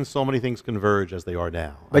seen so many things converge as they are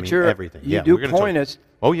now. But you're everything. You yeah, do we're point us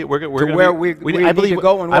oh, yeah, we're to where we need to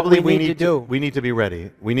go and what we need to do. We need to be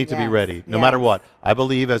ready. We need to be Yes, ready, no yes. matter what. I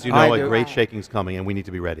believe, as you know, I a do. great shaking's coming, and we need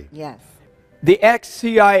to be ready. Yes. The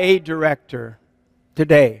ex-CIA director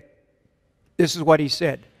today, this is what he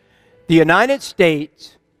said. The United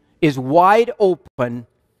States is wide open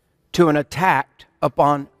to an attack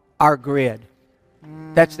upon our grid.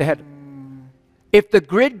 That's the head. If the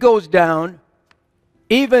grid goes down,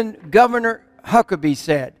 even Governor Huckabee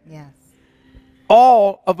said, Yes.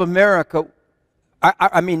 all of America,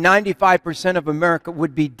 I mean 95% of America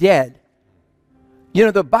would be dead. You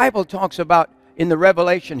know, the Bible talks about, in the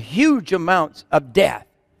Revelation, huge amounts of death.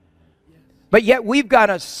 But yet we've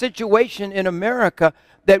got a situation in America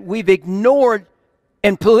that we've ignored,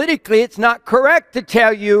 and politically it's not correct to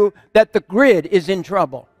tell you that the grid is in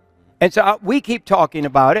trouble. And so we keep talking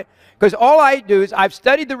about it, because all I do is I've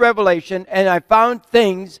studied the Revelation and I found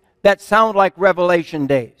things that sound like Revelation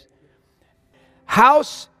days.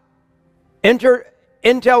 House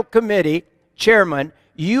Intel Committee Chairman,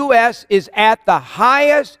 U.S. is at the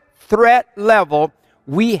highest threat level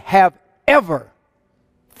we have ever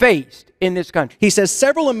faced in this country. He says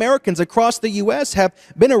several Americans across the U.S. have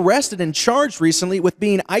been arrested and charged recently with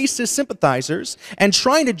being ISIS sympathizers and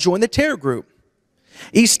trying to join the terror group.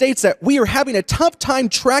 He states that we are having a tough time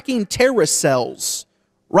tracking terrorist cells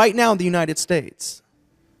right now in the United States.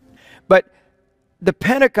 But the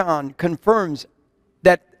Pentagon confirms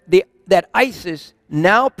that that ISIS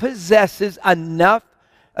now possesses enough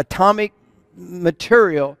atomic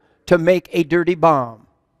material to make a dirty bomb.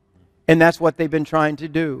 And that's what they've been trying to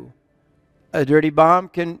do. A dirty bomb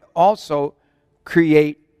can also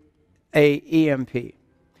create a EMP.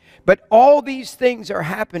 But all these things are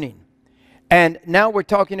happening. And now we're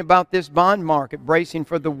talking about this bond market bracing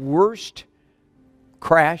for the worst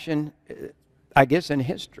crash in, I guess, in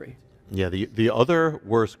history. Yeah, the other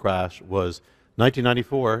worst crash was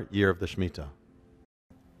 1994, year of the Shemitah.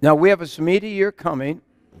 Now, we have a Shemitah year coming.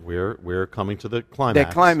 We're coming to the climax.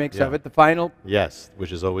 The climax of it, the final. Yes,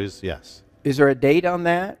 which is always, yes. Is there a date on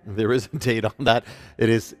that? There is a date on that. It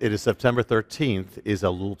is September 13th is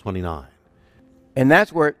Elul 29. And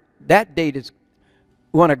that's where, that date is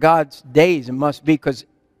one of God's days, it must be, because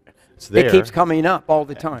it keeps coming up all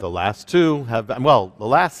the time. The last two have, well, the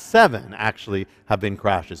last 7 actually have been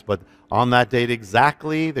crashes. But on that date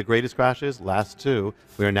exactly, the greatest crashes, last 2,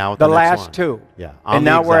 we are now at the next last one. 2. Yeah. And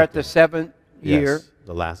now we're at the 7th year. Yes,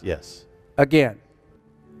 the last, yes. Again.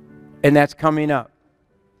 And that's coming up.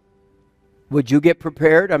 Would you get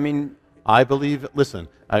prepared? I mean, I believe, listen,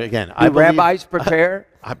 again, do rabbis prepare?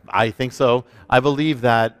 I think so. I believe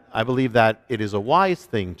that it is a wise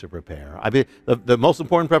thing to prepare. I mean, the most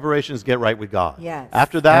important preparation is get right with God. Yes.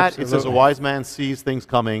 After that, Absolutely. it says a wise man sees things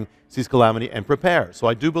coming, sees calamity, and prepares. So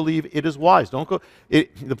I do believe it is wise. Don't go.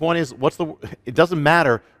 The point is, it doesn't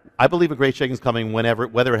matter. I believe a great shaking is coming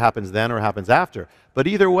whether it happens then or happens after. But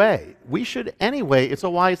either way, we should anyway. It's a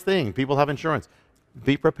wise thing. People have insurance.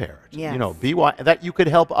 Be prepared. Yes. You know, be wise, that you could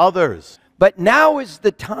help others. But now is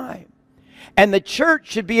the time. And the church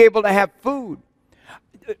should be able to have food.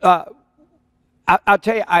 I'll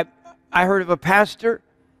tell you, I heard of a pastor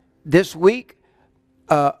this week.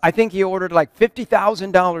 I think he ordered like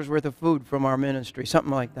 $50,000 worth of food from our ministry,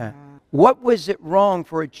 something like that. What was it wrong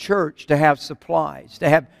for a church to have supplies?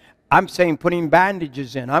 I'm saying putting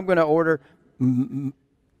bandages in. I'm going to order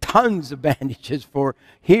tons of bandages for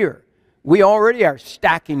here. We already are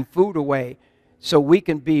stacking food away so we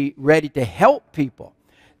can be ready to help people.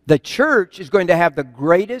 The church is going to have the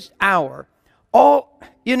greatest hour.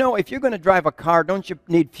 You know, if you're going to drive a car, don't you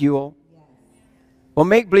need fuel? Yes. Well,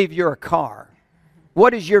 make believe you're a car.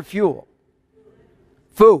 What is your fuel?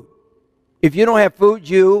 Food. If you don't have food,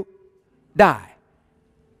 you die.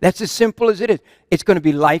 That's as simple as it is. It's going to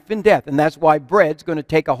be life and death, and that's why bread's going to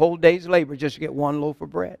take a whole day's labor just to get one loaf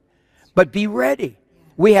of bread. But be ready.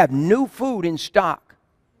 We have new food in stock.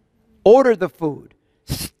 Order the food.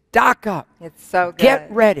 Stock up. It's so good.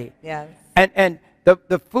 Get ready. Yes. And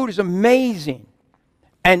the food is amazing.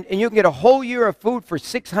 And you can get a whole year of food for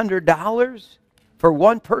 $600 for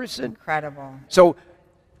one person. Incredible. So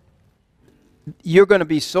you're going to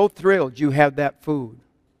be so thrilled you have that food.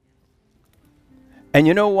 And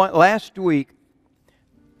you know what? Last week,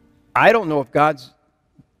 I don't know if God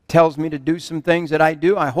tells me to do some things that I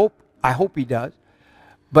do. I hope He does.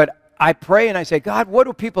 But I pray and I say, God, what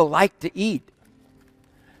do people like to eat?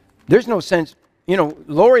 There's no sense. You know,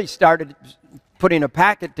 Lori started putting a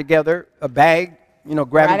packet together, a bag, you know,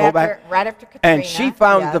 grab and go back. Right after Katrina. And she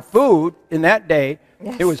found the food in that day.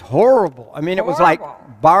 Yes. It was horrible. I mean, it was like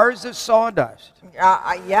bars of sawdust.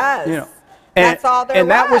 Yes. You know, that's all there was.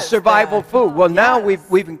 And that was survival food. Well, now Yes.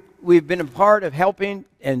 we've been a part of helping,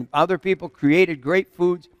 and other people created great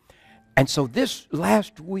foods. And so this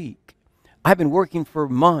last week, I've been working for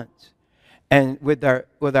months, and with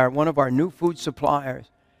one of our new food suppliers,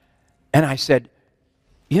 and I said,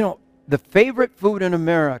 you know, the favorite food in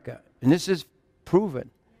America, and this is proven,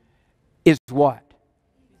 is what?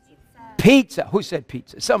 Pizza. Who said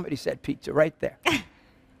pizza? Somebody said pizza right there.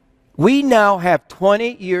 We now have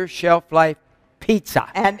 20-year shelf life pizza.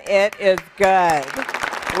 And it is good.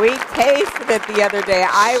 We tasted it the other day.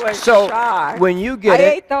 I was shocked. When you get I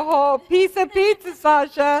ate the whole piece of pizza,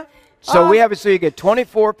 Sasha. So you get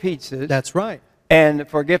 24 pizzas. That's right. And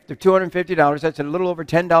for a gift of $250, that's a little over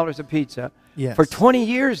 $10 a pizza. Yes. For 20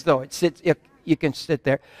 years, though, you can sit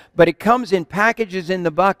there. But it comes in packages in the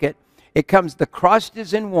bucket. The crust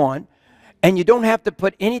is in one, and you don't have to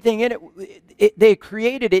put anything in it. They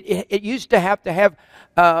created it. It used to have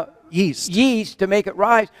yeast to make it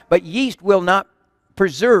rise, but yeast will not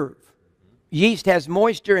preserve. Yeast has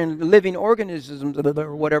moisture and living organisms,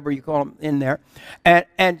 or whatever you call them, in there.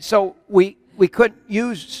 And so we couldn't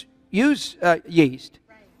use yeast.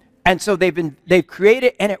 And so they've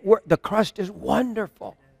created, and the crust is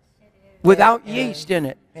wonderful. Without yeast in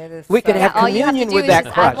it. We could have communion with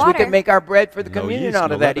that crust. We could make our bread for the communion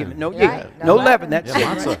out of that even. No yeast. No leaven. That's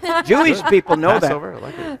it. Jewish people know that. Passover, I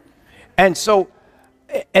like it. And so,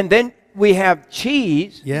 and then we have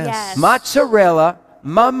cheese, Yes. mozzarella,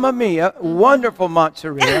 Mamma mia, wonderful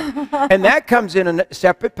mozzarella. And that comes in a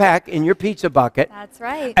separate pack in your pizza bucket. That's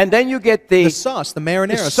right. And then you get the sauce, the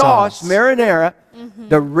marinara sauce, marinara,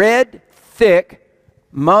 the red, thick,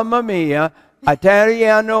 Mamma mia,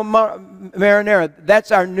 Italiano marinara.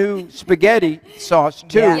 That's our new spaghetti sauce,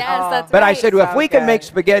 too. Yeah. Yes, that's But right. I said, well, if So we can good. make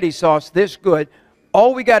spaghetti sauce this good,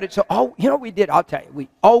 all we got to, you know what we did? I'll tell you.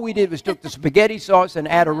 All we did was took the spaghetti sauce and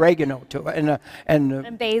add oregano to it,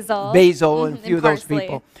 and basil. Basil and a Mhm, few of those parsley.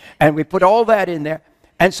 people. And we put all that in there.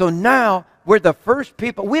 And so now we're the first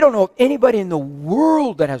people. We don't know of anybody in the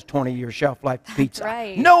world that has 20-year shelf life pizza.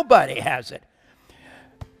 right. Nobody has it.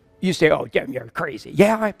 You say, oh, Jim, you're crazy.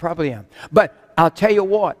 Yeah, I probably am. But I'll tell you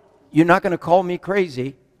what, you're not going to call me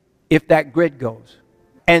crazy if that grid goes.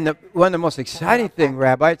 And one of the most exciting things,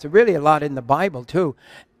 Rabbi, it's really a lot in the Bible too,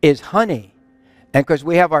 is honey. And because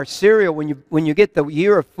we have our cereal, when you get the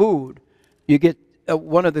year of food, you get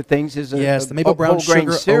one of the things is the maple brown whole grain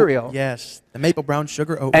sugar cereal. Yes, the maple brown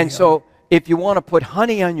sugar oatmeal. And so if you want to put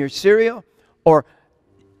honey on your cereal, or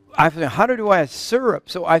I said, how do I have syrup?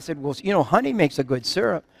 So I said, well, you know, honey makes a good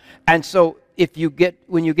syrup. And so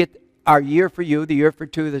when you get our year for you, the year for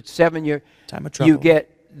two, the 7 year, Time of trouble. you get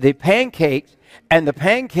the pancakes, and the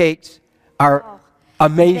pancakes are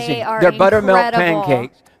amazing. They are They're buttermilk incredible.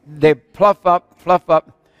 pancakes. They fluff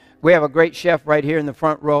up. We have a great chef right here in the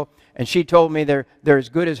front row, and she told me they're as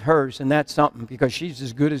good as hers, and that's something because she's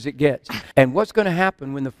as good as it gets. And what's going to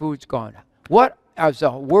happen when the food's gone? What is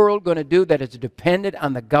the world going to do that is dependent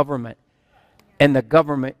on the government, and the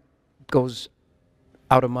government goes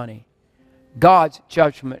out of money? God's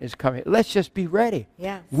judgment is coming. Let's just be ready.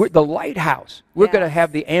 Yes. We're the lighthouse. We're going to Yes.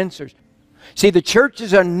 have the answers. See, the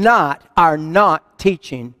churches are not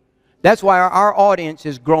teaching. That's why our audience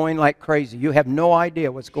is growing like crazy. You have no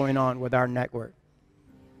idea what's going on with our network.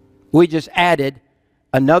 We just added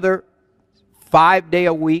another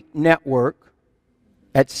 5-day-a-week network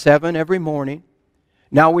at 7 every morning.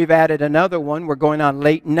 Now we've added another one. We're going on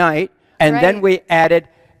late night. And then Right. we added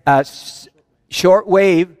short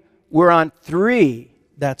wave. We're on 3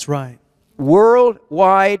 That's right.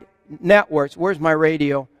 worldwide networks. Where's my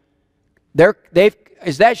radio?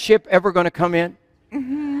 Is that ship ever going to come in?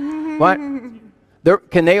 What?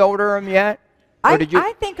 Can they order them yet? Or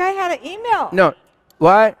I think I had an email. No.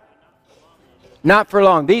 What? Not for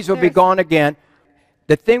long. These will be gone again.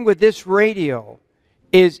 The thing with this radio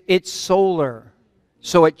is it's solar.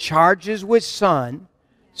 So it charges with sun.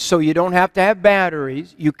 So you don't have to have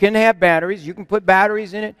batteries. You can have batteries. You can put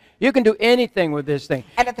batteries in it. You can do anything with this thing.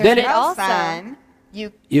 And if Then there's it- no sun, you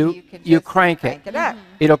can you just crank it. up.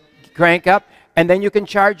 It'll crank up, and then you can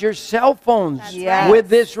charge your cell phones right. with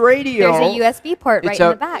this radio. There's a USB port right in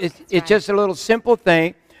the back. It's just a little simple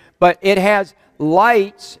thing, but it has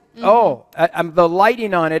lights. The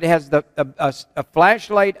lighting on it has a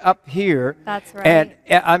flashlight up here. That's right. And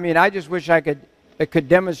I mean, I just wish I could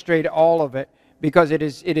demonstrate all of it because it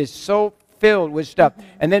is so filled with stuff.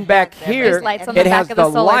 And then back here, There's lights on the it back has of the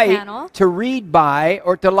the solar light panel. to read by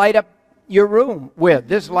or to light up your room with.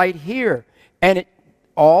 This light here, and it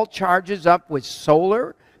all charges up with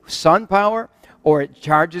solar, sun power, or it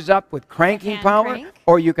charges up with cranking Hand power, crank.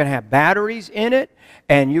 or you can have batteries in it,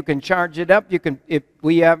 and you can charge it up. You can,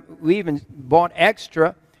 we even bought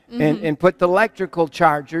extra and put the electrical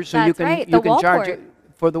charger, so you That's can right, you the can wall charge port. it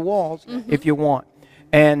for the walls if you want.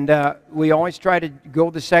 And we always try to go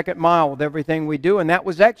the second mile with everything we do, and that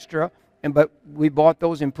was extra. But we bought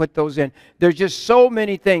those and put those in. There's just so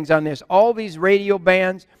many things on this. All these radio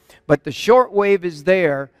bands, but the shortwave is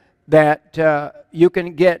there that you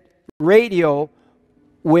can get radio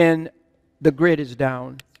when the grid is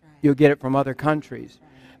down. You'll get it from other countries.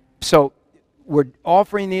 So we're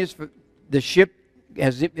offering these. For the ship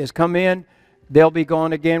has come in. They'll be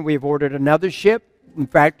gone again. We've ordered another ship. In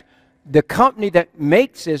fact, the company that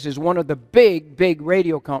makes this is one of the big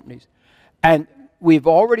radio companies. And we've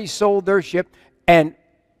already sold their ship, and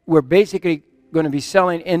we're basically going to be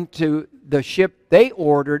selling into the ship they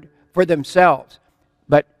ordered for themselves.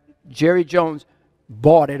 But Jerry Jones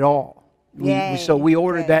bought it all. So we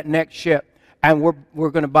ordered that next ship, and we're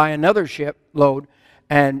going to buy another ship load,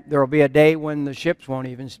 and there will be a day when the ships won't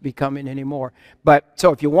even be coming anymore. But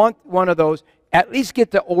so if you want one of those, at least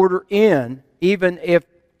get the order in, even if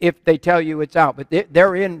they tell you it's out. But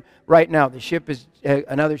they're in right now. The ship is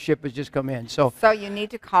another ship has just come in. So you need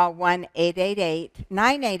to call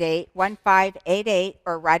 1-888-988-1588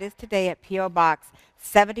 or write us today at P.O. Box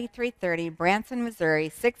 7330, Branson, Missouri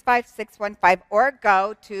 65615, or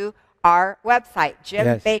go to our website,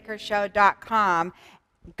 jimbakkershow.com.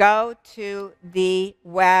 Go to the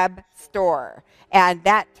web store, and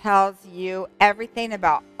that tells you everything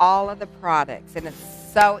about all of the products, and it's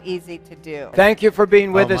so easy to do. thank you for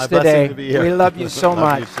being with Oh, us my blessing today. to be here. We love you so Love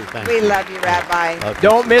much. you too. Thank We you. love you, Rabbi. Love you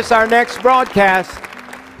Don't too. miss our next broadcast.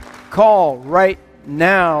 Call right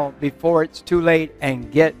now before it's too late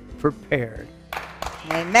and get prepared.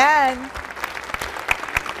 Amen.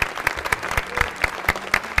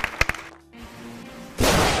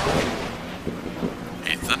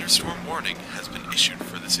 A thunderstorm warning has been issued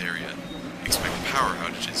for this area. Expect power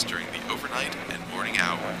outages during the overnight and morning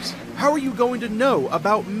hours. How are you going to know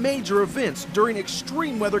about major events during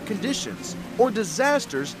extreme weather conditions or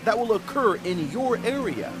disasters that will occur in your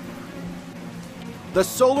area? The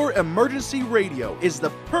Solar Emergency Radio is the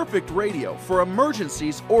perfect radio for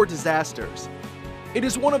emergencies or disasters. It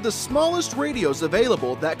is one of the smallest radios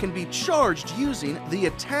available that can be charged using the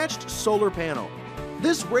attached solar panel.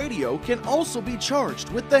 This radio can also be charged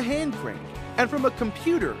with the hand crank and from a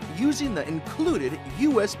computer using the included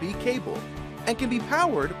USB cable, and can be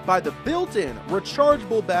powered by the built-in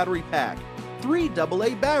rechargeable battery pack, 3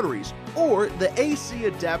 AA batteries, or the AC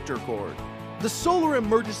adapter cord. The Solar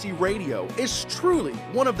Emergency Radio is truly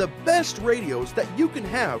one of the best radios that you can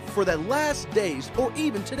have for the last days or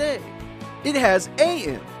even today. It has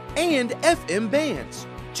AM and FM bands,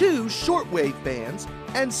 2 shortwave bands,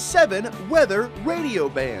 and 7 weather radio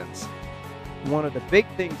bands. One of the big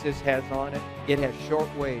things this has on it, it has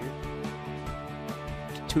shortwave,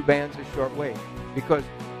 2 bands of shortwave. Because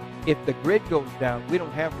if the grid goes down, we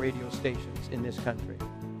don't have radio stations in this country.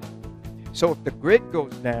 So if the grid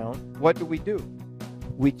goes down, what do?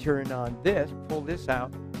 We turn on this, pull this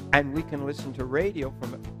out, and we can listen to radio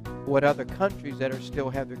from what other countries that are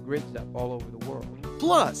still have their grids up all over the world.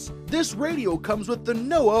 Plus, this radio comes with the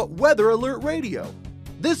NOAA Weather Alert Radio.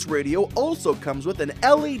 This radio also comes with an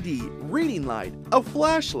LED reading light, a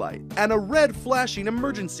flashlight, and a red flashing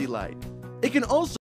emergency light. It can also